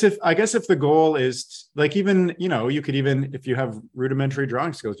I guess if the goal is like, even, you could, even if you have rudimentary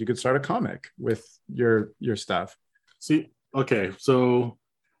drawing skills, you could start a comic with your stuff. see, okay, so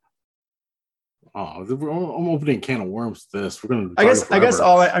Oh, I'm opening a can of worms with this. We're going to I talk guess forever.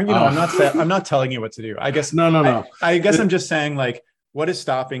 all I'm not telling you what to do. No, no, no. I guess I'm just saying, like, what is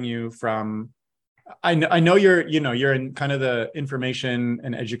stopping you from, I know you're in kind of the information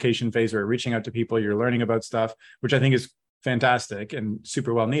and education phase where you're reaching out to people, you're learning about stuff, which I think is fantastic and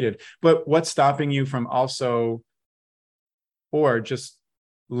super well needed. But what's stopping you from also, or just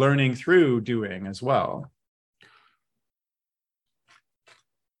learning through doing as well?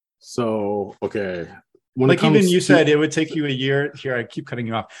 So, okay. Like, even you said it would take you a year. Here, I keep cutting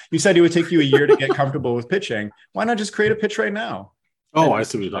you off. You said it would take you a year to get comfortable with pitching. Why not just create a pitch right now? Oh, I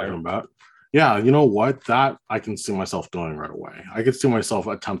see what you're talking about. Yeah, you know what? That I can see myself doing right away. I could see myself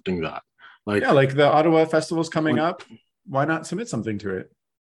attempting that. Like, yeah, like the Ottawa Festival's coming up. Why not submit something to it?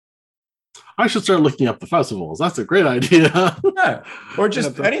 I should start looking up the festivals. That's a great idea. Yeah, or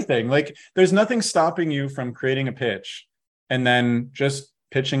just anything. Like, there's nothing stopping you from creating a pitch and then just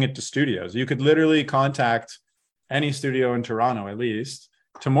pitching it to studios. You could literally contact any studio in Toronto, at least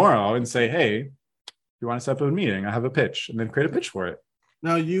tomorrow, and say, hey, you want to set up a meeting? I have a pitch, and then create a pitch for it.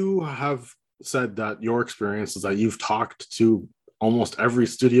 Now, you have said that your experience is that you've talked to almost every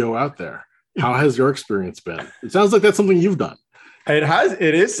studio out there. How has your experience been? It sounds like that's something you've done.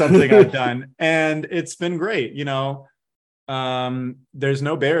 It is something I've done, and it's been great. There's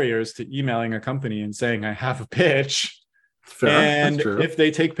no barriers to emailing a company and saying I have a pitch. Fair, and if they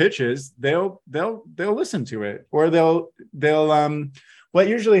take pitches, they'll listen to it, or they'll what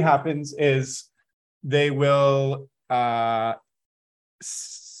usually happens is they will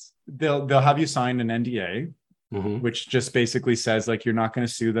they'll have you sign an NDA, which just basically says, like, you're not going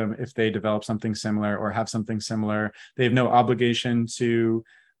to sue them if they develop something similar or have something similar. They have no obligation to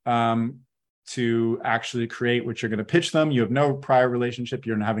actually create what you're going to pitch them. You have no prior relationship.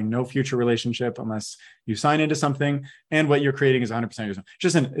 You're having no future relationship unless you sign into something. And what you're creating is 100% yours.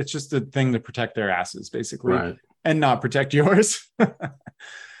 It's just a thing to protect their asses, basically, right, and not protect yours.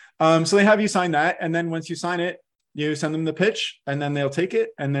 So they have you sign that. And then once you sign it, you send them the pitch, and then they'll take it.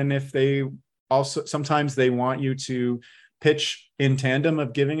 And then if they also, sometimes they want you to pitch in tandem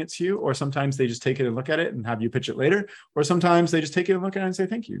of giving it to you, or sometimes they just take it and look at it and have you pitch it later, or sometimes they just take it and look at it and say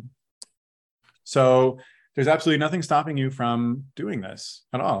thank you. So there's absolutely nothing stopping you from doing this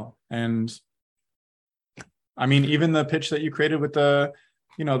at all. And I mean, even the pitch that you created with the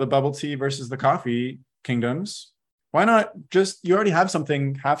bubble tea versus the coffee kingdoms, why not just, you already have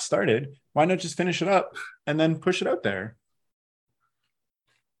something half started. Why not just finish it up and then push it out there?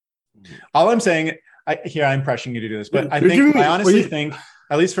 All I'm saying, I'm pressuring you to do this, but I honestly think,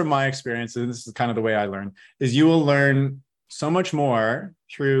 at least from my experience, and this is kind of the way I learn, is you will learn so much more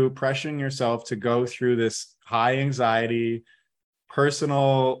through pressuring yourself to go through this high anxiety,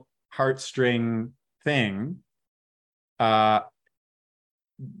 personal heartstring thing,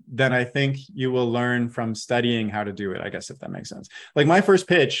 then I think you will learn from studying how to do it, I guess, if that makes sense. Like, my first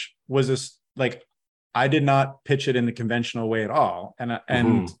pitch was I did not pitch it in the conventional way at all.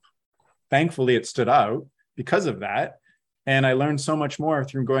 And thankfully it stood out because of that. And I learned so much more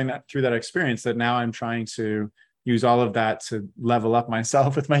through through that experience, that now I'm trying to use all of that to level up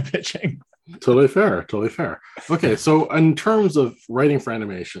myself with my pitching. Totally fair. Okay. So in terms of writing for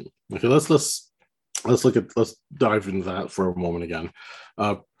animation, okay, let's dive into that for a moment again.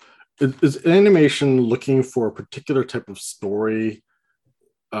 Is animation looking for a particular type of story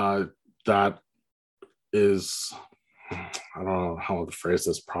that is, I don't know how to phrase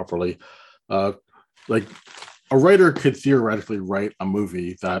this properly. Like, a writer could theoretically write a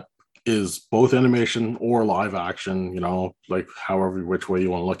movie that is both animation or live action, like however which way you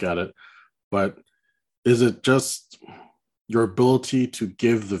want to look at it. But is it just your ability to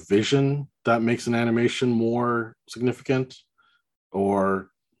give the vision that makes an animation more significant? Or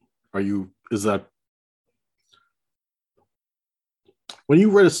is that when you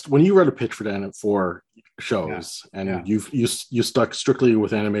read a pitch for shows, and you stuck strictly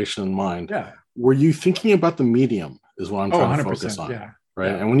with animation in mind, were you thinking about the medium is what I'm trying to focus on?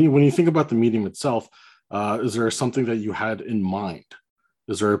 Right. And when you think about the medium itself, is there something that you had in mind?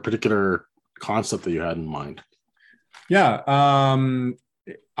 Is there a particular concept that you had in mind?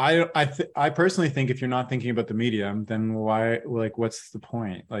 I personally think if you're not thinking about the medium, then why, what's the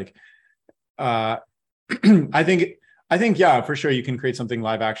point? I think, yeah, for sure, you can create something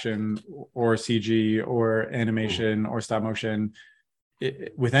live action or CG or animation or stop motion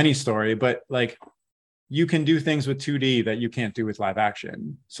with any story, but you can do things with 2D that you can't do with live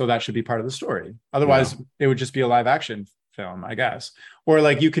action. So that should be part of the story. Otherwise, it would just be a live action film, I guess. Or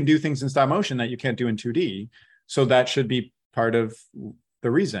you can do things in stop motion that you can't do in 2D. So that should be part of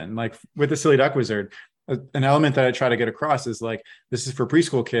the reason. Like with the Silly Duck Wizard, an element that I try to get across is this is for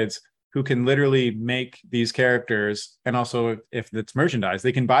preschool kids. who can literally make these characters, and also if it's merchandise,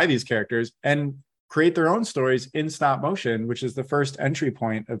 they can buy these characters and create their own stories in stop motion, which is the first entry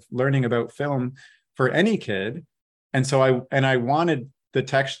point of learning about film for any kid. And so I wanted the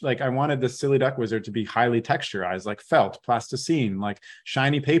text, like I wanted the Silly Duck Wizard to be highly texturized, like felt, plasticine, like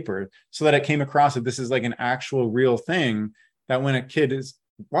shiny paper, so that it came across that this is like an actual real thing, that when a kid is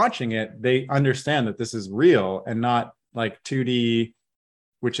watching it, they understand that this is real and not like 2D,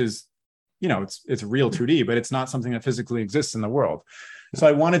 which is, you know, it's real 2D, but it's not something that physically exists in the world. So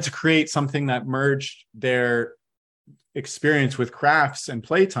I wanted to create something that merged their experience with crafts and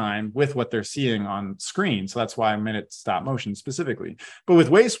playtime with what they're seeing on screen. So that's why I made it stop motion specifically. But with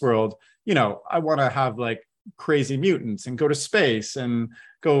Wasteworld, you know, I want to have like crazy mutants and go to space and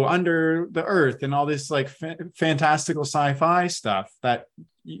go under the earth and all this like fantastical sci-fi stuff that,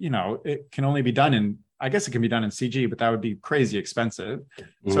 you know, it can only be done in, I guess it can be done in CG, but that would be crazy expensive.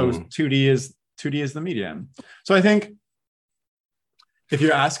 So 2D is the medium. So I think if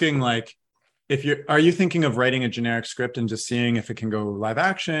you're asking like, are you thinking of writing a generic script and just seeing if it can go live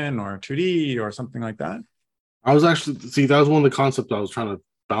action or 2D or something like that? I was actually, that was one of the concepts I was trying to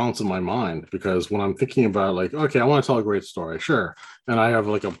balance in my mind, because when I'm thinking about like, okay, I want to tell a great story, sure. And I have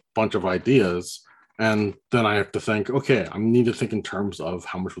like a bunch of ideas, and then I have to think, okay, I need to think in terms of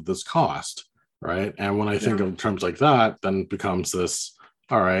how much would this cost, right? And when I think of terms like that, then it becomes this,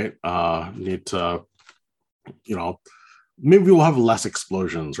 all right, need to, you know, maybe we'll have less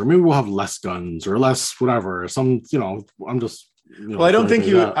explosions, or maybe we'll have less guns, or less whatever. Some, you know, I'm just. You know, well, I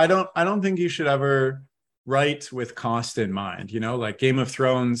don't think you should ever write with cost in mind. You know, like Game of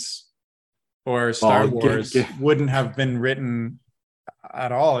Thrones or Star Wars wouldn't have been written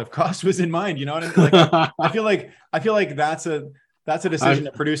at all if cost was in mind. You know what I mean? Like, I feel like that's a decision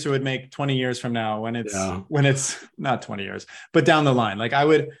a producer would make 20 years from now when it's not 20 years, but down the line. Like I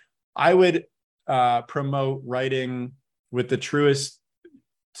would promote writing with the truest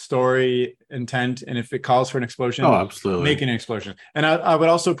story intent, and if it calls for an explosion, absolutely, make an explosion. And I would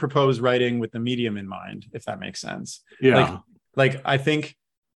also propose writing with the medium in mind, if that makes sense. Like I think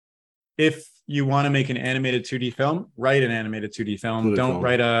if you want to make an animated 2D film, write an animated 2D film. Don't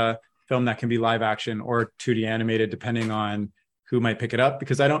write a film that can be live action or 2D animated, depending on who might pick it up,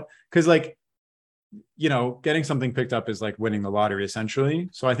 because like, you know, getting something picked up is like winning the lottery essentially.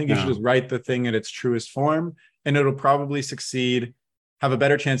 So I think you should just write the thing in its truest form, and it'll probably have a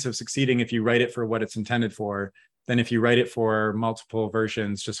better chance of succeeding if you write it for what it's intended for than if you write it for multiple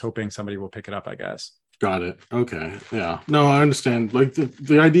versions, just hoping somebody will pick it up, I guess. Got it. Okay. Yeah. No, I understand. Like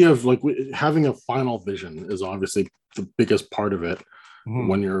the idea of like having a final vision is obviously the biggest part of it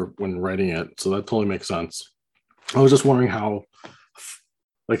when writing it. So that totally makes sense. I was just wondering how,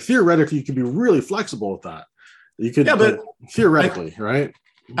 like, theoretically, you could be really flexible with that. You could, but theoretically, right?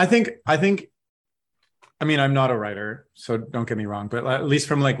 I think. I mean, I'm not a writer, so don't get me wrong, but at least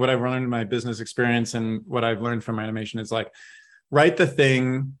from like what I've learned in my business experience and what I've learned from animation is like, write the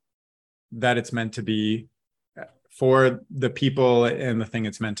thing that it's meant to be for the people and the thing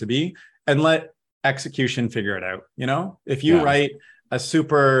it's meant to be, and let execution figure it out. You know, if you write a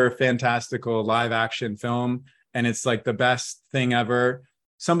super fantastical live action film and it's like the best thing ever,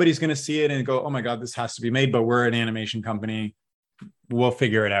 somebody's going to see it and go, oh my God, this has to be made, but we're an animation company, we'll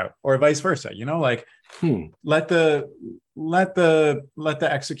figure it out. Or vice versa, you know, like let the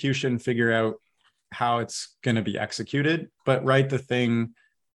execution figure out how it's going to be executed, but write the thing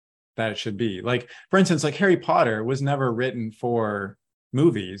that it should be. Like, for instance, like Harry Potter was never written for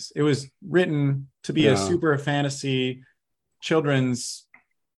movies. It was written to be a super fantasy children's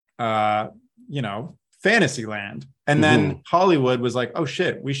you know, fantasy land. And then Hollywood was like, oh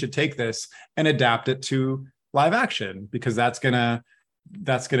shit, we should take this and adapt it to live action, because that's gonna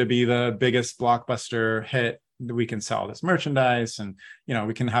be the biggest blockbuster hit that we can sell this merchandise, and you know,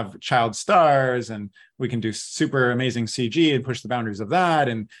 we can have child stars, and we can do super amazing CG and push the boundaries of that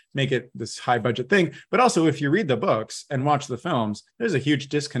and make it this high budget thing. But also, if you read the books and watch the films, there's a huge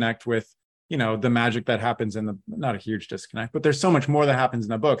disconnect with, you know, the magic that happens in the, not a huge disconnect, but there's so much more that happens in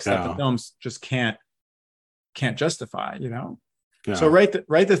the books that the films just can't justify, you know. So write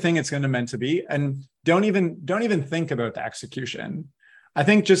the thing it's going to meant to be, and don't even think about the execution. I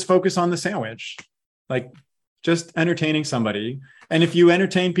think just focus on the sandwich, like just entertaining somebody. And if you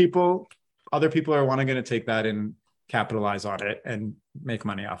entertain people, other people are going to take that and capitalize on it and make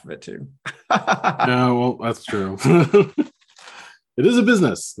money off of it too. Yeah, well, that's true. It is a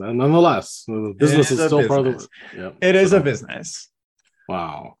business, nonetheless. The business is still part of the. It is a business.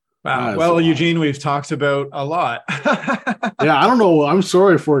 Wow. Well, Eugene, we've talked about a lot. Yeah, I don't know. I'm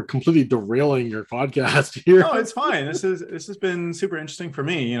sorry for completely derailing your podcast here. No, it's fine. This has been super interesting for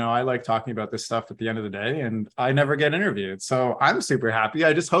me. I like talking about this stuff at the end of the day, and I never get interviewed, so I'm super happy.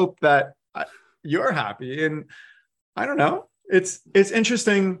 I just hope that you're happy, and I don't know. It's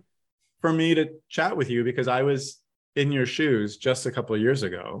interesting for me to chat with you because I was in your shoes just a couple of years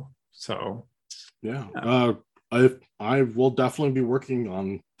ago. So yeah. I will definitely be working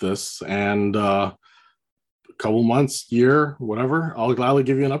on this, and couple months, year, whatever, I'll gladly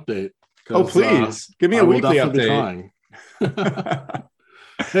give you an update. Oh, please give me a weekly update.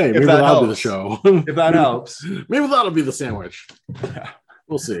 Hey, maybe that'll be the show. If that helps, maybe that'll be the sandwich. Yeah.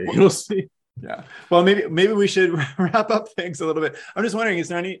 We'll see. We'll see. Yeah. Well, maybe we should wrap up things a little bit. I'm just wondering,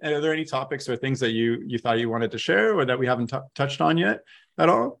 are there any topics or things that you thought you wanted to share or that we haven't touched on yet at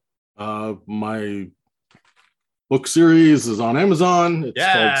all? My book series is on Amazon. It's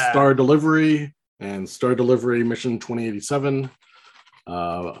called Star Delivery and Star Delivery Mission 2087. Put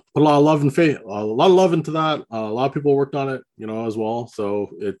a lot of love and faith, a lot of love into that. A lot of people worked on it, as well.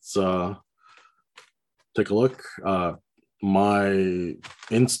 So it's take a look. My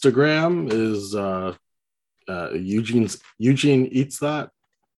Instagram is Eugene Eats That,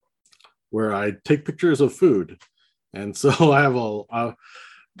 where I take pictures of food, and so I have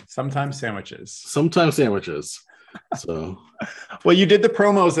sometimes sandwiches. So, well, you did the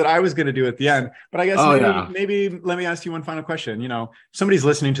promos that I was going to do at the end, but I guess maybe let me ask you one final question. Somebody's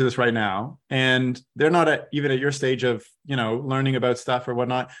listening to this right now and they're not even at your stage of, learning about stuff or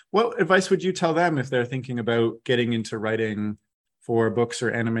whatnot. What advice would you tell them if they're thinking about getting into writing for books or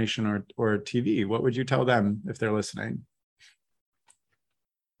animation or TV? What would you tell them if they're listening?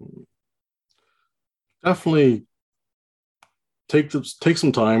 Definitely take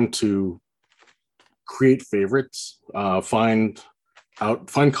some time to create favorites, find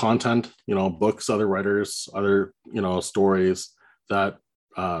content, books, other writers, other, stories that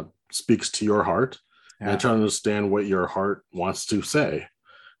speaks to your heart, and try to understand what your heart wants to say,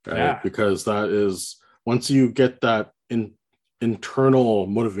 right? Yeah. Because that is, once you get that internal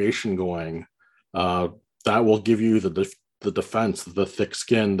motivation going, that will give you the defense, the thick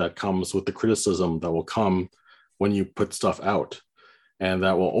skin that comes with the criticism that will come when you put stuff out. And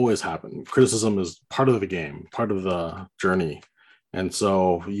that will always happen. Criticism is part of the game, part of the journey. And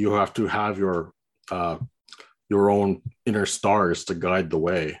so you have to have your own inner stars to guide the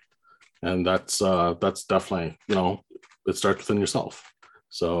way. And that's definitely, it starts within yourself.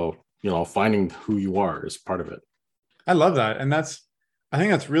 So, finding who you are is part of it. I love that. And I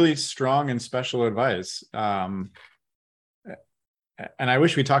think that's really strong and special advice. And I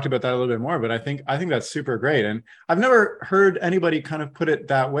wish we talked about that a little bit more, but I think that's super great. And I've never heard anybody kind of put it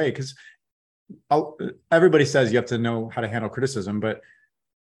that way, because everybody says you have to know how to handle criticism, but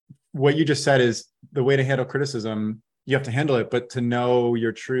what you just said is the way to handle criticism, you have to handle it, but to know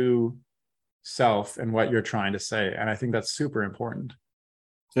your true self and what you're trying to say. And I think that's super important.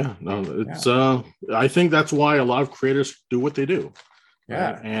 Yeah, no, it's I think that's why a lot of creators do what they do.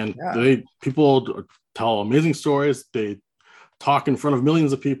 Yeah. Right? And people tell amazing stories. They talk in front of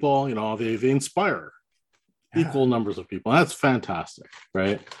millions of people, they inspire equal numbers of people. That's fantastic,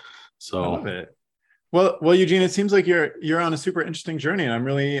 right? So I love it. Well, Eugene, it seems like you're on a super interesting journey, and I'm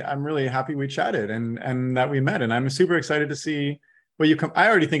really happy we chatted and that we met. And I'm super excited to see what you come. I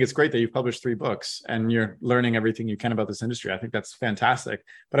already think it's great that you've published 3 books and you're learning everything you can about this industry. I think that's fantastic.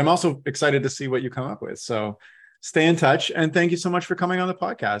 But I'm also excited to see what you come up with. So stay in touch, and thank you so much for coming on the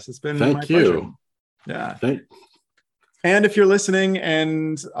podcast. It's been my pleasure. Yeah. And if you're listening,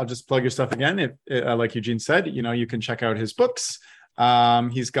 and I'll just plug your stuff again, if like Eugene said, you can check out his books.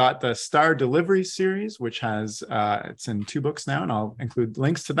 He's got the Star Delivery series, which has it's in 2 books now, and I'll include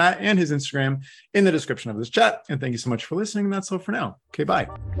links to that and his Instagram in the description of this chat. And thank you so much for listening. And that's all for now. Okay, bye.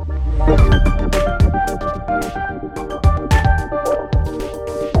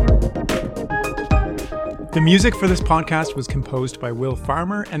 The music for this podcast was composed by Will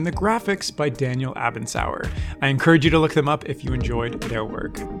Farmer and the graphics by Daniel Abensauer. I encourage you to look them up if you enjoyed their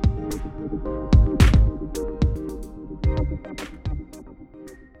work.